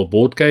possible, or a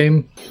board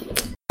game?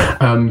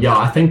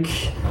 I think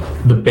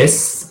the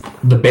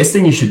best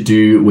thing you should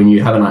do when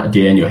you have an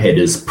idea in your head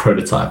is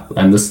prototype,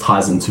 and this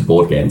ties into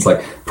board games.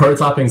 Like,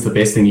 prototyping is the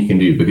best thing you can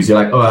do, because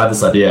you're like, I have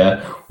this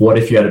idea. What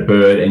if you had a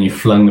bird and you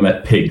flung them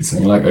at pigs?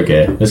 And you're like,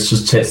 okay, let's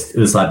just test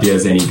this idea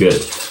is any good.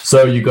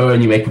 So you go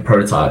and you make a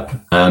prototype,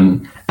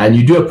 and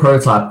you do a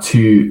prototype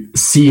to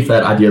see if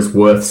that idea is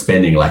worth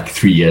spending like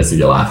 3 years of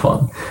your life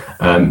on.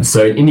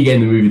 So in Indie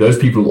Game the Movie, those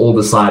people all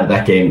decide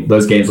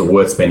those games are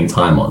worth spending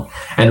time on.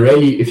 And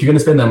really, if you're going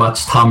to spend that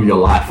much time of your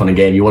life on a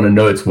game, you want to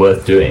know it's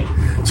worth doing.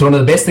 So one of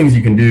the best things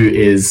you can do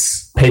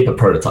is paper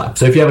prototype.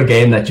 So if you have a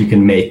game that you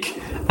can make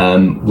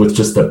with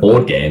just a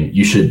board game,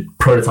 you should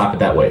prototype it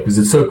that way, because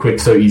it's so quick,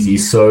 so easy,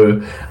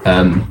 so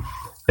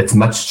it's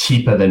much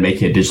cheaper than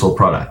making a digital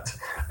product.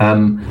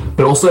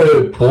 But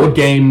also board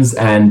games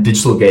and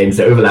digital games,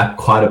 they overlap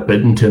quite a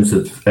bit in terms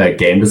of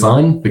game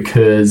design,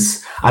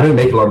 because I don't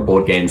make a lot of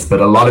board games, but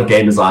a lot of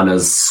game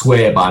designers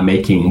swear by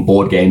making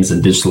board games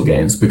and digital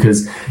games,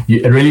 because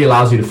it really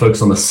allows you to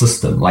focus on the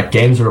system. Like,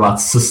 games are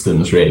about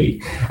systems,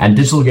 really. And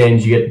digital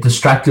games, you get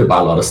distracted by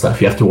a lot of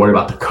stuff. You have to worry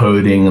about the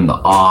coding and the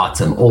art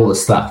and all the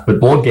stuff. But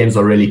board games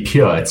are really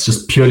pure. It's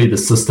just purely the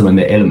system and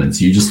the elements.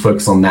 You just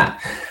focus on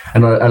that.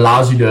 And it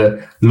allows you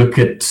to look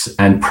at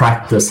and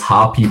practice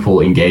how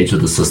people engage with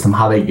the system,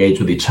 how they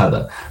engage with each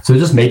other. So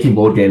just making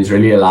board games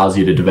really allows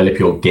you to develop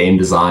your game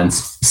design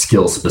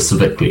skills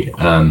specifically.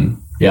 And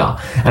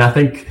I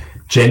think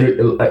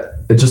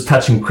just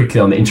touching quickly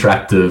on the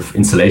interactive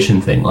installation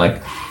thing,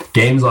 like,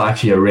 games are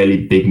actually a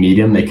really big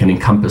medium. They can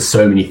encompass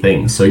so many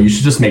things. So you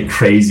should just make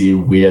crazy,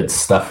 weird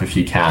stuff if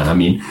you can. I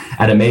mean,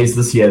 at Amaze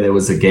this year, there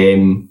was a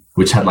game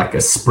which had like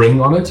a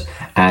spring on it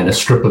and a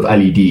strip of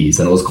LEDs,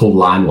 and it was called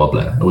Line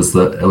Wobbler. It was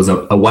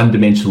a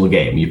one-dimensional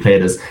game. You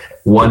played as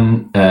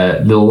one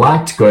little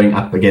light going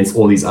up against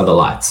all these other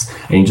lights,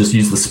 and you just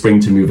use the spring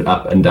to move it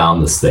up and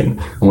down this thing.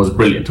 It was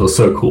brilliant. It was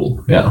so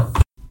cool. Yeah.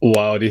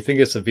 Wow. Do you think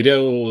it's a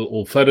video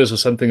or photos or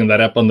something in that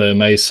app on the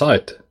Amaze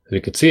site?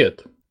 You could see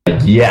it.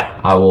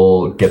 Yeah, I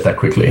will get that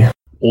quickly.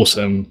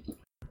 Awesome.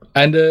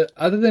 And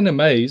other than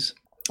Amaze,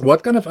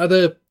 what kind of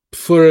other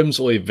forums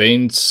or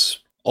events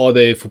are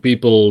there for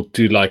people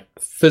to like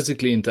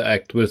physically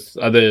interact with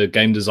other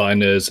game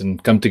designers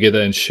and come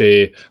together and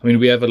share? I mean,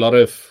 we have a lot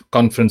of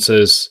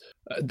conferences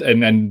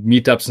and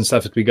meetups and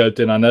stuff that we go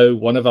to. And I know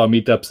one of our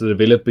meetups, the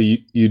Developer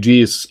UG,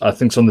 is, I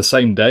think, it's on the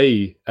same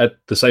day at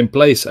the same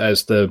place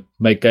as the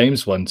Make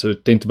Games one. So I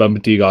tend to bump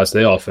into you guys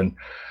there often.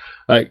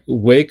 Like,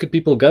 where could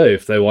people go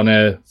if they want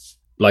to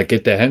like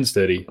get their hands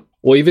dirty?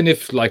 Or even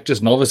if like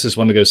just novices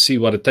want to go see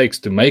what it takes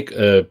to make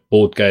a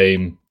board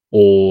game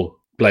or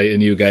play a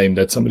new game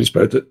that somebody's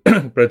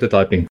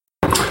prototyping?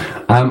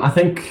 I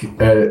think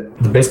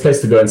the best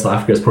place to go in South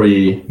Africa is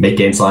probably Make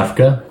Games South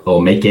Africa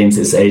or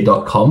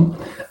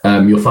makegamessa.com.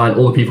 You'll find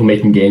all the people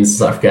making games in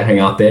South Africa hang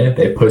out there.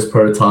 They post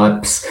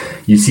prototypes.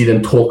 You see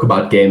them talk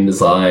about game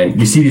design.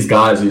 You see these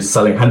guys who're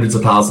selling hundreds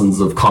of thousands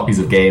of copies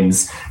of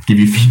games, give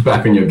you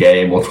feedback on your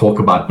game or talk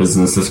about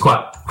business. It's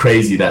quite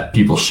crazy that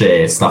people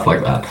share stuff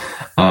like that.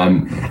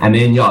 And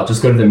then,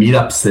 just go to the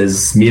meetups.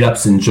 There's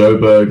meetups in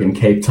Joburg and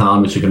Cape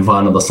Town, which you can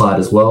find on the site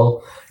as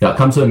well.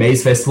 Come to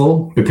Amaze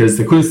Festival, because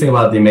the coolest thing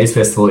about the Amaze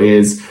Festival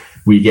is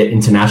we get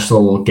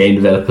international game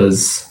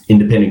developers,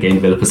 independent game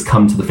developers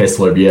come to the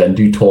festival every year and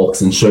do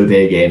talks and show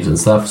their games and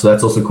stuff. So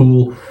that's also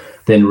cool.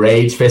 Then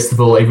Rage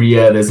Festival, every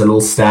year there's a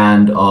little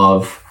stand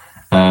of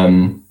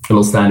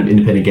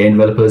independent game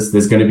developers.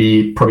 There's going to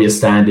be probably a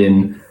stand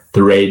in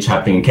the Rage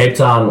happening in Cape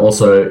Town.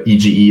 Also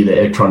EGE, the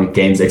Electronic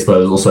Games Expo,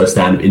 there's also a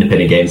stand of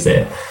independent games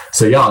there.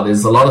 So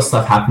there's a lot of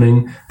stuff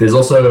happening. There's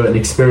also an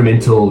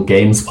experimental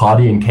games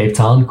party in Cape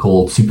Town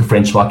called Super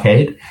French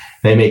Arcade.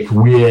 They make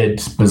weird,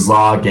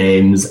 bizarre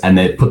games and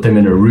they put them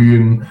in a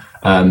room,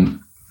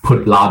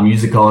 put loud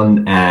music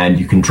on, and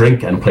you can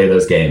drink and play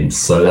those games.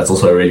 So that's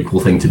also a really cool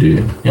thing to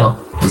do.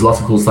 There's lots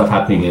of cool stuff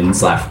happening in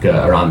South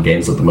Africa around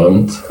games at the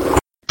moment.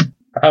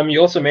 You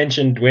also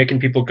mentioned where can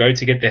people go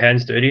to get their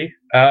hands dirty.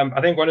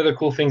 I think one of the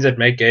cool things that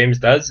Make Games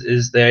does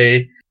is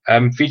they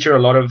feature a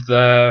lot of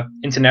the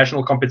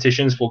international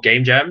competitions for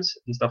game jams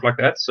and stuff like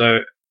that.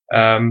 So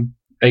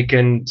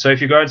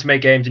if you go into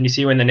Make Games and you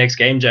see when the next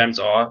game jams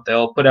are,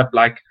 they'll put up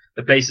like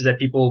the places that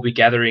people will be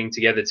gathering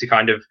together to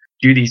kind of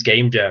do these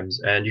game jams,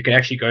 and you can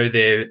actually go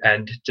there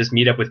and just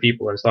meet up with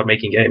people and start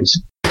making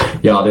games.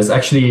 There's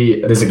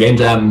a game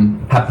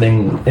jam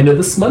happening end of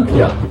this month,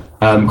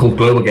 called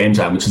Global Game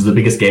Jam, which is the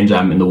biggest game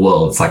jam in the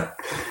world. It's like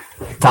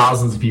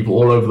thousands of people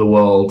all over the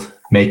world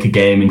make a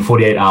game in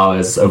 48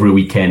 hours over a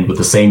weekend with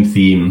the same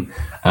theme.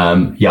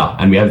 And we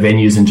have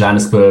venues in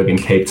Johannesburg and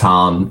Cape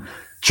Town,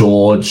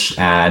 George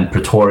and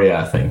Pretoria,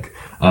 I think.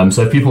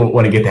 So if people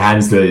want to get their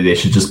hands dirty, they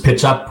should just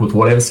pitch up with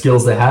whatever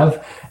skills they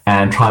have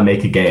and try and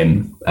make a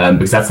game,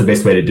 because that's the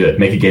best way to do it.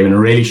 Make a game in a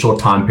really short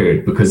time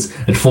period, because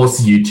it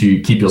forces you to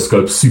keep your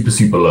scope super,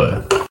 super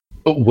low.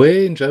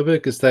 Where in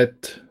Joburg is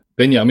that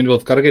venue? I mean,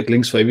 we've got to get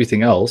links for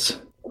everything else.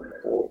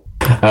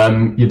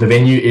 The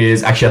venue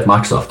is actually at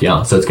Microsoft,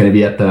 yeah. So it's going to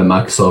be at the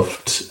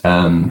Microsoft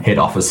head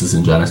offices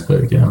in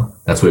Johannesburg, yeah.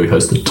 That's where we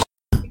host it.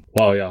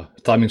 Wow, yeah.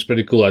 Timing's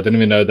pretty cool. I didn't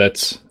even know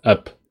that's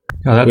up.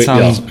 Yeah, that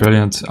sounds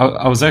brilliant.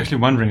 I was actually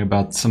wondering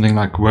about something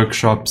like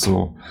workshops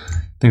or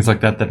things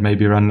like that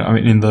maybe run. I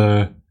mean, in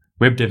the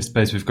web dev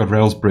space, we've got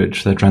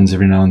Railsbridge that runs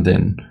every now and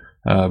then,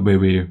 where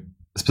we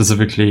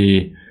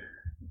specifically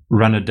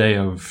run a day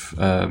of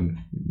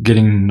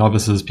getting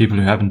novices, people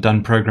who haven't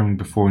done programming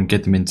before, and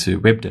get them into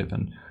web dev.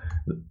 And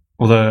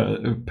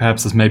although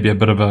perhaps this may be a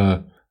bit of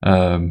a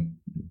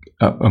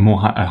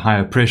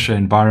higher pressure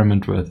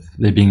environment with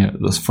there being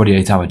this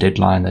 48-hour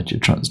deadline that you're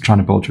trying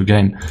to build your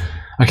game,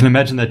 I can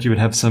imagine that you would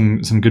have some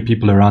good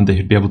people around there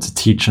who'd be able to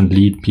teach and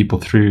lead people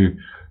through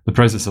the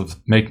process of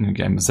making a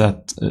game. Is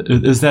that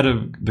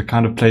the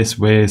kind of place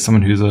where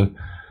someone who's a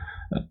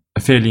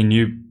fairly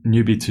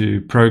newbie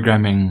to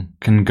programming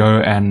can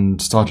go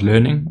and start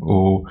learning,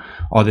 or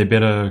are there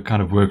better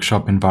kind of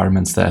workshop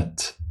environments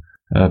that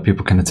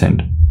people can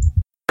attend?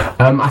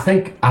 I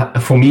think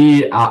for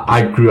me,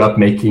 I grew up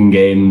making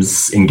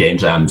games in game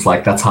jams.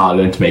 Like, that's how I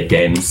learned to make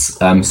games.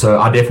 So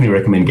I definitely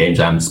recommend game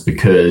jams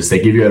because they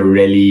give you a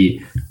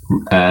really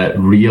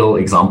real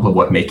example of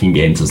what making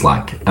games is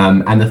like.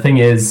 And the thing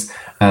is,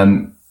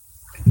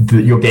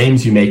 your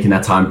games you make in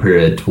that time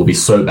period will be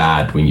so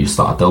bad when you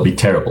start. They'll be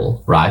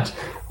terrible, right?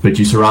 But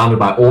you're surrounded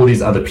by all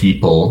these other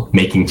people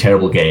making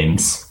terrible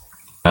games.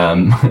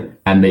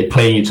 And they're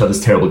playing each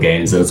other's terrible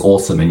games, and it's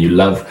awesome. And you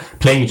love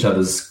playing each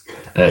other's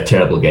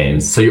terrible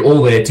games. So you're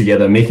all there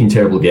together making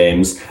terrible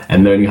games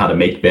and learning how to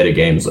make better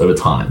games over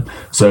time.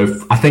 So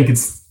I think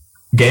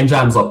game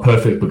jams are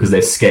perfect because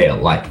they scale.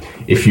 Like,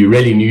 if you're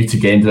really new to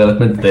game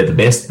development, they're the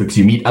best because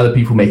you meet other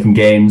people making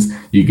games,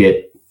 you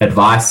get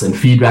advice and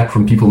feedback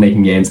from people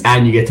making games,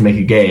 and you get to make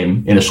a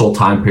game in a short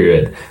time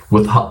period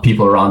with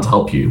people around to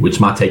help you, which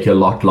might take you a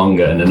lot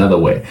longer in another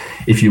way.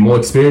 If you're more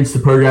experienced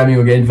in programming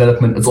or game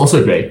development, it's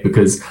also great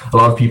because a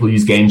lot of people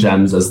use game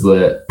jams as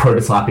the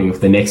prototyping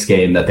of the next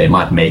game that they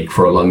might make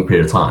for a long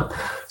period of time.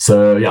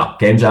 So yeah,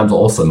 game jams are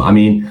awesome. I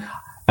mean,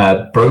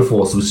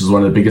 Broforce, which is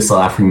one of the biggest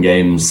South African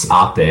games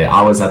out there,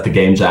 I was at the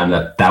game jam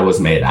that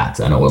was made at,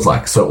 and it was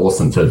like so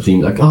awesome to have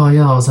seen, like, oh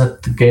yeah, I was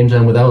at the game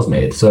jam where that was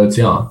made. So it's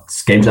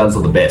game jams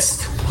are the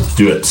best. Let's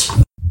do it.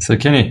 So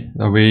Kenny,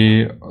 are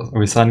we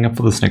signing up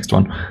for this next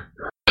one?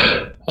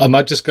 I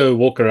might just go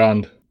walk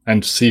around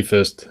and see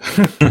first.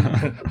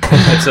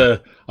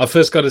 I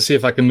first got to see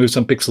if I can move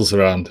some pixels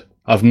around.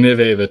 I've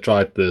never ever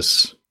tried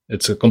this.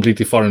 It's a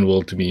completely foreign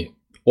world to me.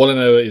 All I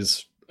know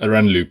is a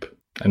run loop,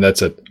 and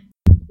that's it.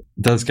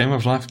 Does Game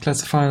of Life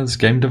classify as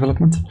game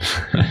development?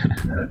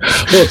 Well,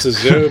 it's a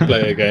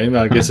 0-player game.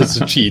 I guess it's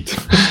a cheat.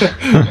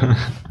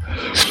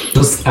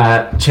 Just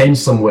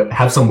change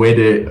have some way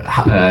to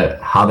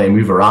how they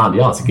move around.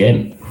 Yeah, it's a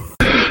game.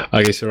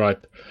 I guess you're right.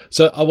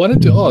 So I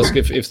wanted to ask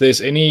if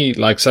there's any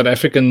like South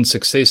African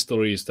success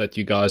stories that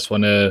you guys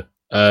want to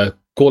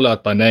call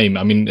out by name.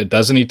 I mean, it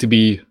doesn't need to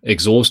be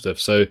exhaustive.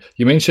 So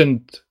you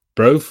mentioned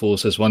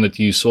Broforce as one that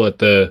you saw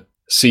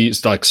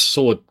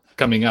saw it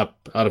coming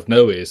up out of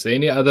nowhere. Is there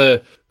any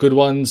other good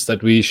ones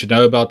that we should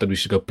know about, that we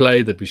should go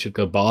play, that we should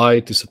go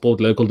buy to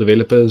support local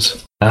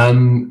developers?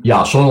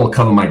 Yeah, Sean will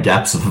cover my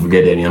gaps if I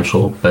forget any, I'm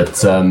sure. But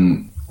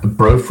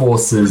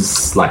Broforce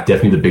is like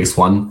definitely the biggest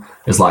one.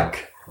 It's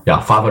like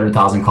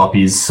 500,000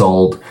 copies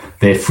sold.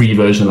 Their free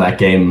version of that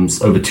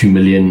game's over 2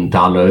 million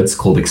downloads,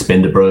 called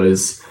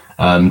Expendabros.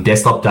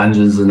 Desktop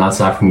Dungeons is another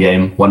South African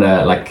game. Won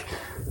a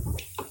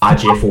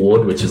IGF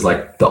award, which is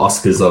like the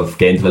Oscars of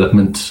game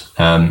development.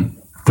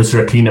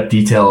 For a cleanup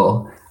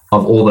detail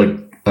of all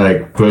the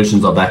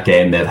versions of that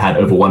game, they've had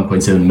over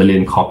 1.7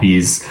 million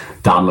copies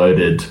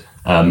downloaded.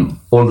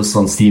 All of this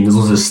on Steam. There's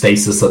also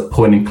Stasis, a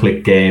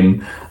point-and-click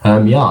game.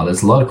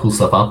 There's a lot of cool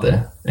stuff out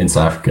there in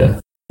South Africa.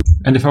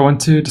 And if I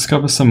want to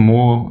discover some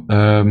more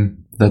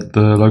that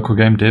the local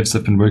game devs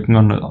have been working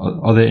on,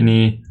 are there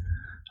any?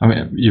 I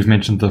mean, you've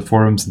mentioned the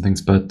forums and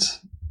things, but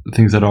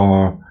things that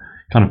are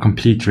kind of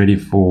complete, ready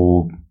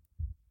for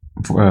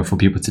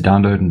people to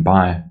download and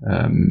buy.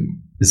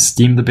 Is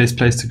Steam the best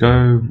place to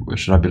go? Or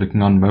should I be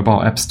looking on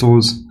mobile app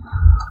stores?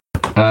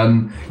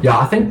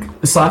 I think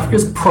South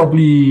Africa's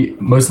probably,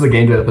 most of the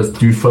game developers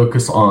do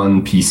focus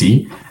on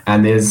PC,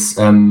 and there's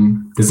a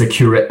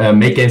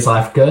Make Games South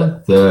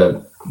Africa,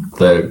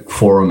 the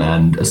forum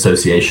and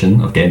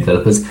association of game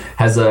developers,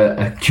 has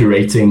a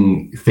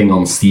curating thing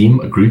on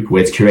Steam, a group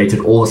where it's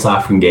curated all the South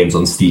African games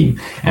on Steam,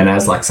 and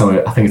has like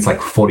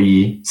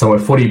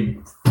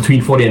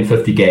between 40 and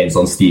 50 games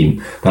on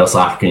Steam that are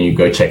South African you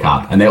go check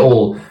out, and they're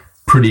all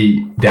pretty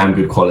damn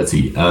good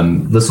quality.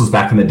 This was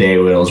back in the day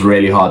when it was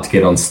really hard to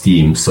get on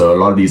Steam, so a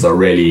lot of these are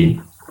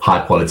really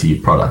high quality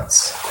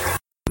products.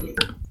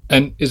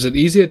 And is it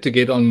easier to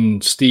get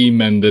on Steam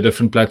and the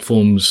different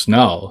platforms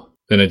now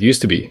than it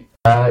used to be?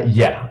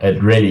 Yeah,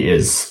 it really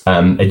is.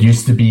 It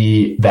used to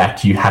be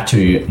that you had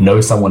to know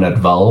someone at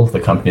Valve, the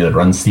company that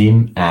runs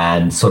Steam,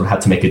 and sort of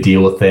had to make a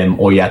deal with them,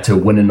 or you had to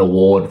win an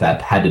award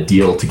that had a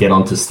deal to get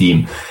onto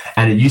Steam.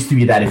 And it used to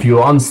be that if you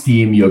were on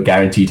Steam, you're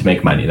guaranteed to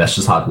make money. That's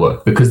just how it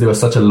worked. Because there was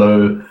such a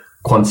low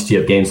quantity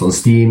of games on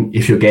Steam,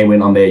 if your game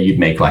went on there, you'd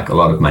make like a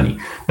lot of money.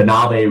 But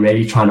now they're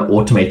really trying to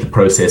automate the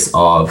process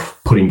of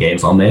putting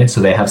games on there. So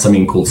they have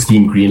something called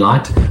Steam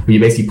Greenlight, where you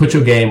basically put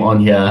your game on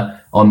here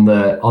on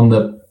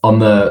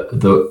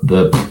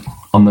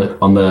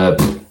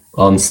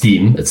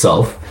Steam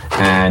itself,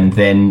 and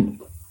then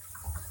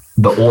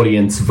the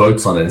audience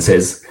votes on it and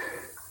says,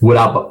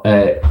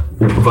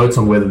 votes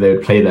on whether they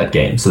would play that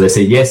game. So they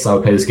say, yes, I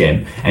would play this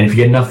game. And if you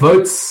get enough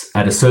votes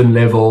at a certain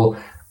level,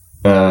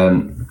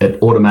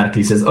 it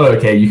automatically says, oh,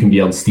 okay, you can be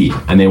on Steam.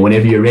 And then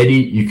whenever you're ready,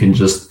 you can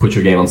just put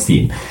your game on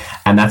Steam.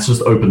 And that's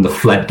just opened the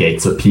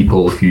floodgates of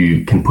people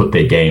who can put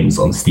their games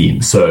on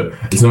Steam. So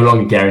it's no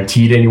longer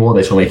guaranteed anymore.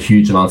 They shall make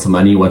huge amounts of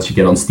money once you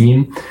get on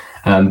Steam.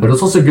 But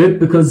it's also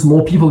good because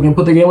more people can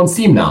put their game on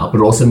Steam now.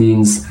 But it also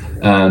means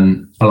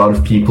a lot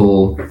of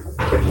people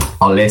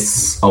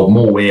are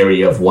more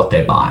wary of what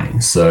they're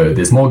buying. So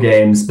there's more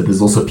games, but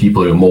there's also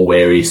people who are more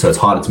wary. So it's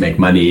harder to make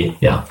money.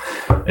 Yeah,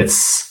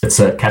 it's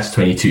a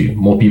catch-22.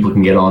 More people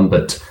can get on,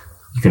 but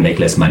you can make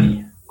less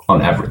money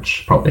on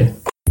average, probably.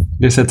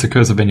 Yes, that's a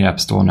curse of any app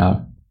store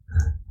now.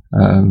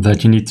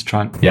 That you need to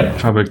try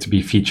work to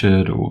be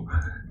featured or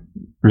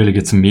really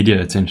get some media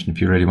attention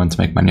if you really want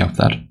to make money off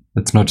that.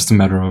 It's not just a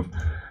matter of,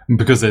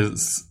 because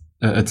it's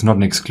not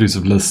an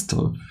exclusive list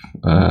of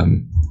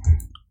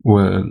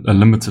or a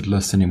limited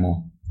list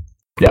anymore.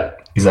 Yeah,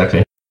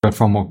 exactly.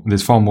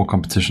 There's far more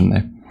competition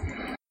there.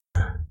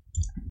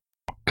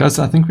 Guys,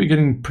 I think we're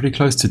getting pretty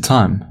close to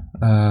time.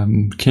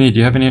 Kenny, do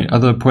you have any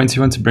other points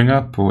you want to bring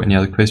up or any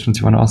other questions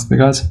you want to ask the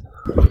guys?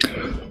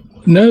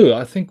 No,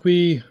 I think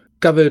we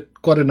covered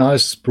quite a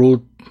nice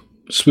broad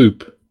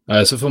swoop.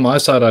 So from my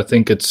side, I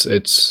think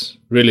it's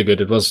really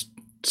good. It was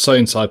so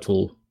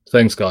insightful.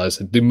 Thanks,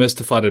 guys. It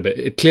demystified it a bit.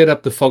 It cleared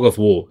up the fog of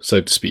war,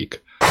 so to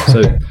speak. So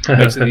it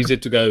makes it easier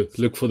to go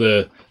look for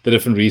the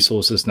different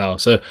resources now.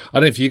 So I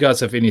don't know if you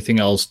guys have anything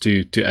else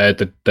to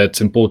add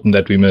that's important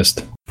that we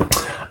missed.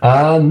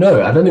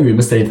 No, I don't think we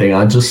missed anything.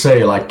 I'd just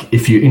say, like,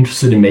 if you're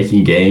interested in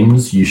making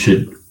games, you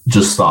should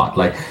just start.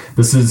 Like,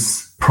 this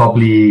is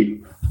probably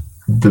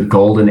the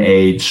golden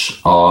age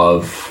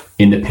of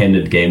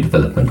independent game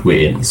development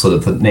we're in. So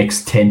that the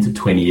next 10 to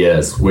 20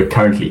 years, we're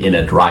currently in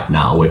it right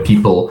now, where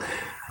people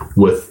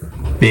with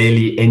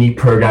barely any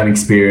programming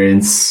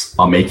experience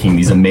are making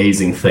these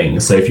amazing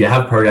things. So if you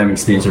have programming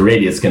experience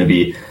already, it's going to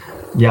be,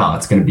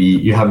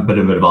 you have a bit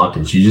of an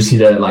advantage. You just need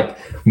to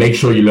make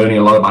sure you're learning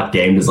a lot about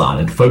game design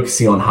and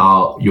focusing on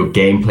how your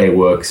gameplay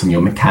works and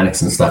your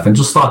mechanics and stuff, and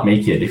just start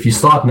making it. If you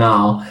start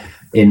now,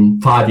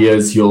 in 5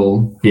 years,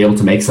 you'll be able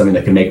to make something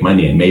that can make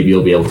money, and maybe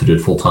you'll be able to do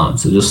it full time.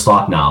 So just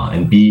start now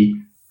and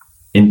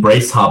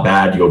embrace how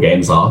bad your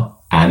games are,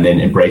 and then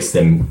embrace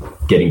them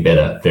getting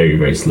better very,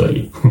 very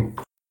slowly.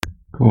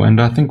 Cool. And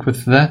I think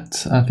with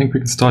that, we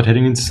can start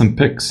heading into some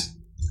picks.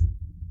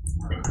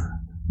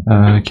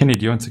 Kenny,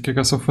 do you want to kick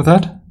us off with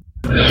that?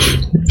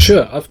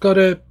 Sure. I've got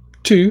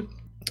two.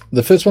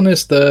 The first one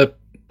is the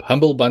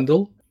Humble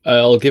Bundle.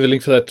 I'll give a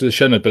link for that to the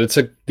show note, but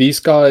these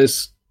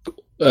guys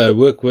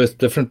work with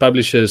different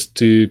publishers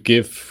to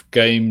give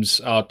games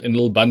out in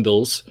little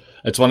bundles.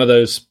 It's one of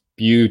those,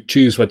 you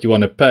choose what you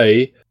want to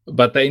pay,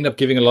 but they end up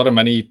giving a lot of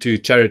money to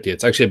charity.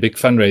 It's actually a big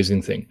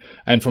fundraising thing.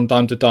 And from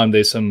time to time,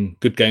 there's some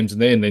good games in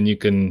there, and then you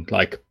can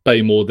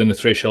pay more than a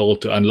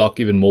threshold to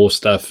unlock even more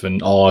stuff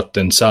and art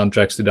and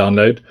soundtracks to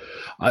download.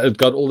 I've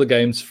got all the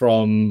games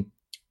from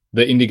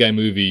the Indie Game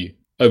Movie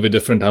over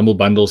different Humble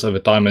Bundles over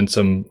time, and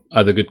some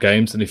other good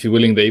games. And if you're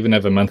willing, they even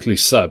have a monthly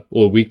sub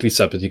or weekly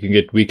sub that you can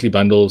get weekly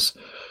bundles.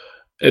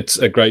 It's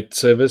a great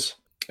service.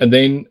 And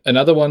then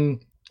another one,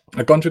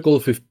 I can't recall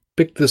if we've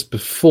picked this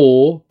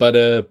before, but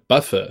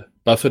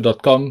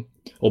Buffer.com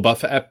or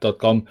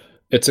bufferapp.com.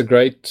 It's a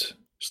great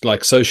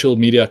social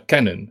media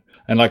cannon.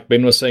 And like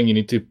Ben was saying, you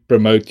need to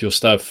promote your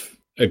stuff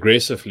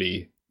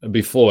aggressively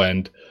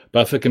beforehand.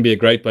 Buffer can be a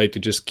great way to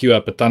just queue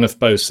up a ton of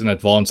posts in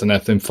advance and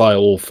have them fire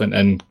off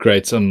and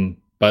create some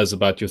buzz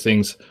about your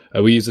things.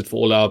 We use it for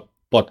all our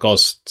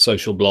podcast,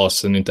 social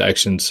blasts and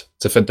interactions.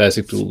 It's a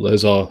fantastic tool.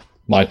 Those are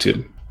my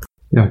two.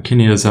 Yeah,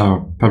 Kenny is our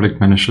public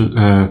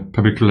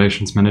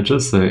relations manager,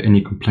 so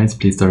any complaints,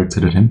 please direct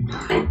it at him.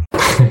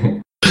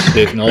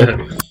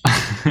 Definitely.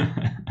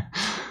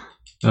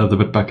 The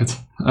bit bucket.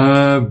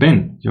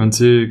 Ben, you want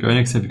to go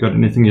next? Have you got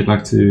anything you'd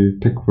like to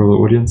pick for the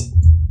audience?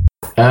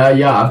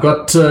 Yeah, I've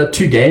got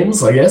two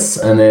games, I guess,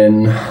 and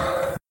then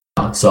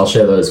so I'll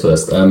share those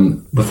first.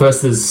 The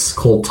first is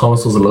called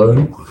Thomas Was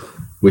Alone,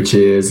 which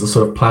is a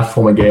sort of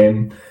platformer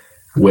game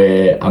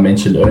where I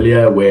mentioned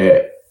earlier,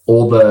 where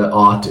all the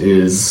art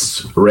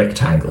is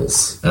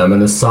rectangles.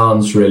 And this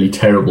sounds really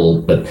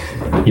terrible, but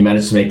he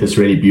managed to make this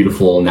really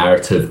beautiful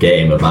narrative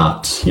game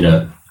about,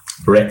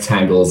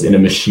 rectangles in a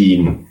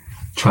machine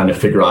trying to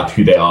figure out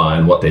who they are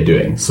and what they're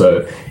doing.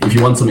 So if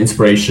you want some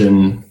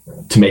inspiration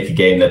to make a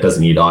game that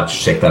doesn't need art,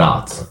 check that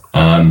out.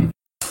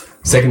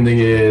 Second thing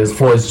is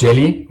Forest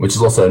Jelly, which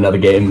is also another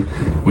game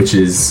which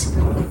is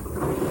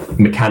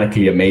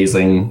mechanically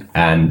amazing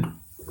and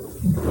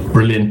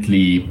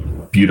brilliantly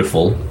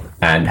beautiful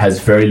and has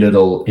very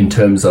little in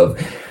terms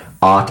of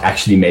art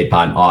actually made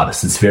by an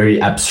artist. It's very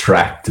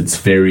abstract. It's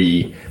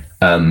very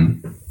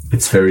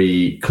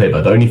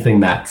clever. The only thing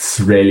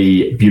that's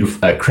really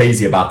beautiful,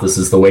 crazy about this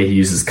is the way he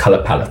uses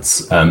color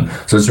palettes.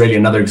 So it's really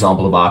another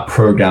example of how a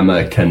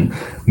programmer can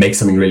make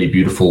something really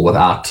beautiful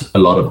without a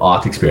lot of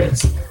art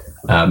experience.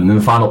 And then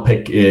the final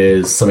pick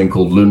is something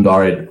called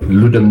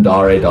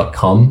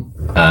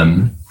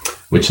ludumdare.com,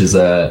 which is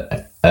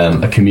a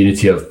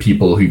community of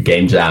people who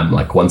game jam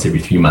like once every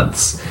 3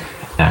 months.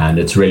 And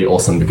it's really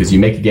awesome because you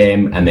make a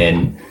game and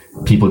then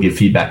people give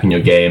feedback in your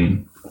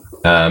game.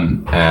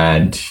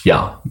 And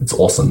yeah, it's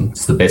awesome.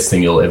 It's the best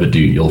thing you'll ever do.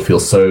 You'll feel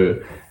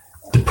so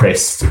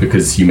depressed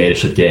because you made a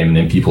shit game and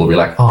then people will be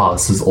like, oh,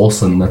 this is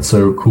awesome. That's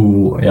so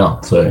cool.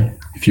 Yeah. So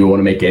if you want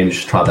to make games,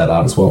 you should try that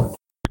out as well.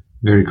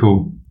 Very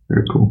cool.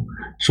 Very cool.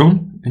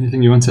 Sean,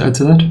 anything you want to add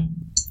to that?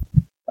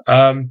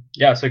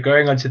 Yeah, so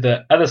going on to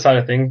the other side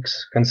of things,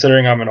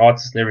 considering I'm an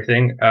artist and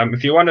everything,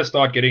 if you want to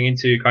start getting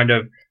into kind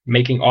of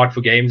making art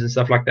for games and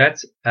stuff like that,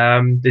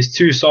 there's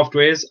 2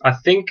 softwares. I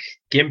think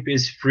GIMP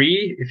is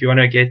free if you want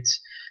to get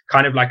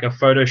kind of like a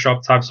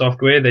Photoshop type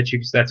software that's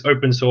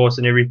open source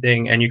and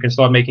everything, and you can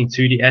start making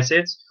 2D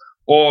assets.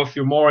 Or if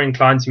you're more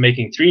inclined to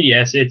making 3D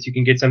assets, you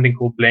can get something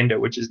called Blender,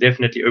 which is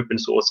definitely open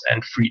source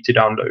and free to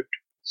download.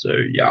 So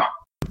yeah.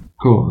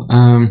 Cool.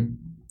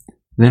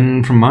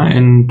 Then from my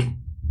end,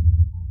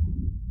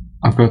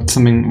 I've got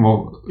something,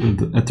 well,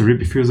 at the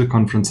Ruby Fusor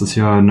conference this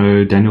year, I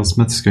know Daniel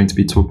Smith is going to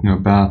be talking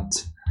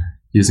about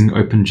using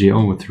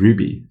OpenGL with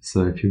Ruby.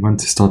 So if you want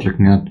to start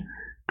looking at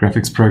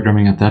graphics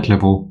programming at that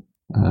level,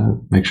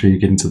 make sure you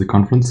get into the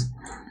conference.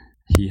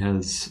 He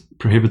has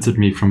prohibited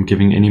me from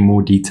giving any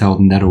more detail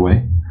than that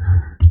away.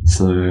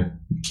 So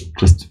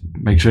just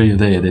make sure you're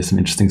there. There's some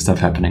interesting stuff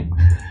happening.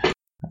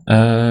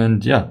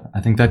 And yeah,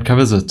 I think that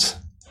covers it.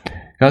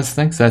 Guys,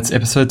 thanks. That's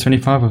episode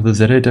 25 of the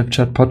ZA Dev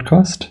Chat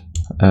podcast.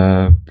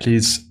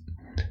 Please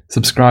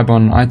subscribe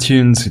on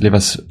iTunes, leave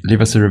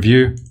us a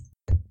review,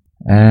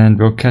 and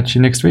we'll catch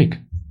you next week.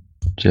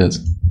 Cheers.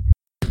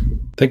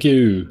 Thank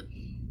you.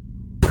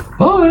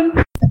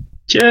 Bye.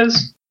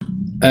 Cheers.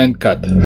 And cut.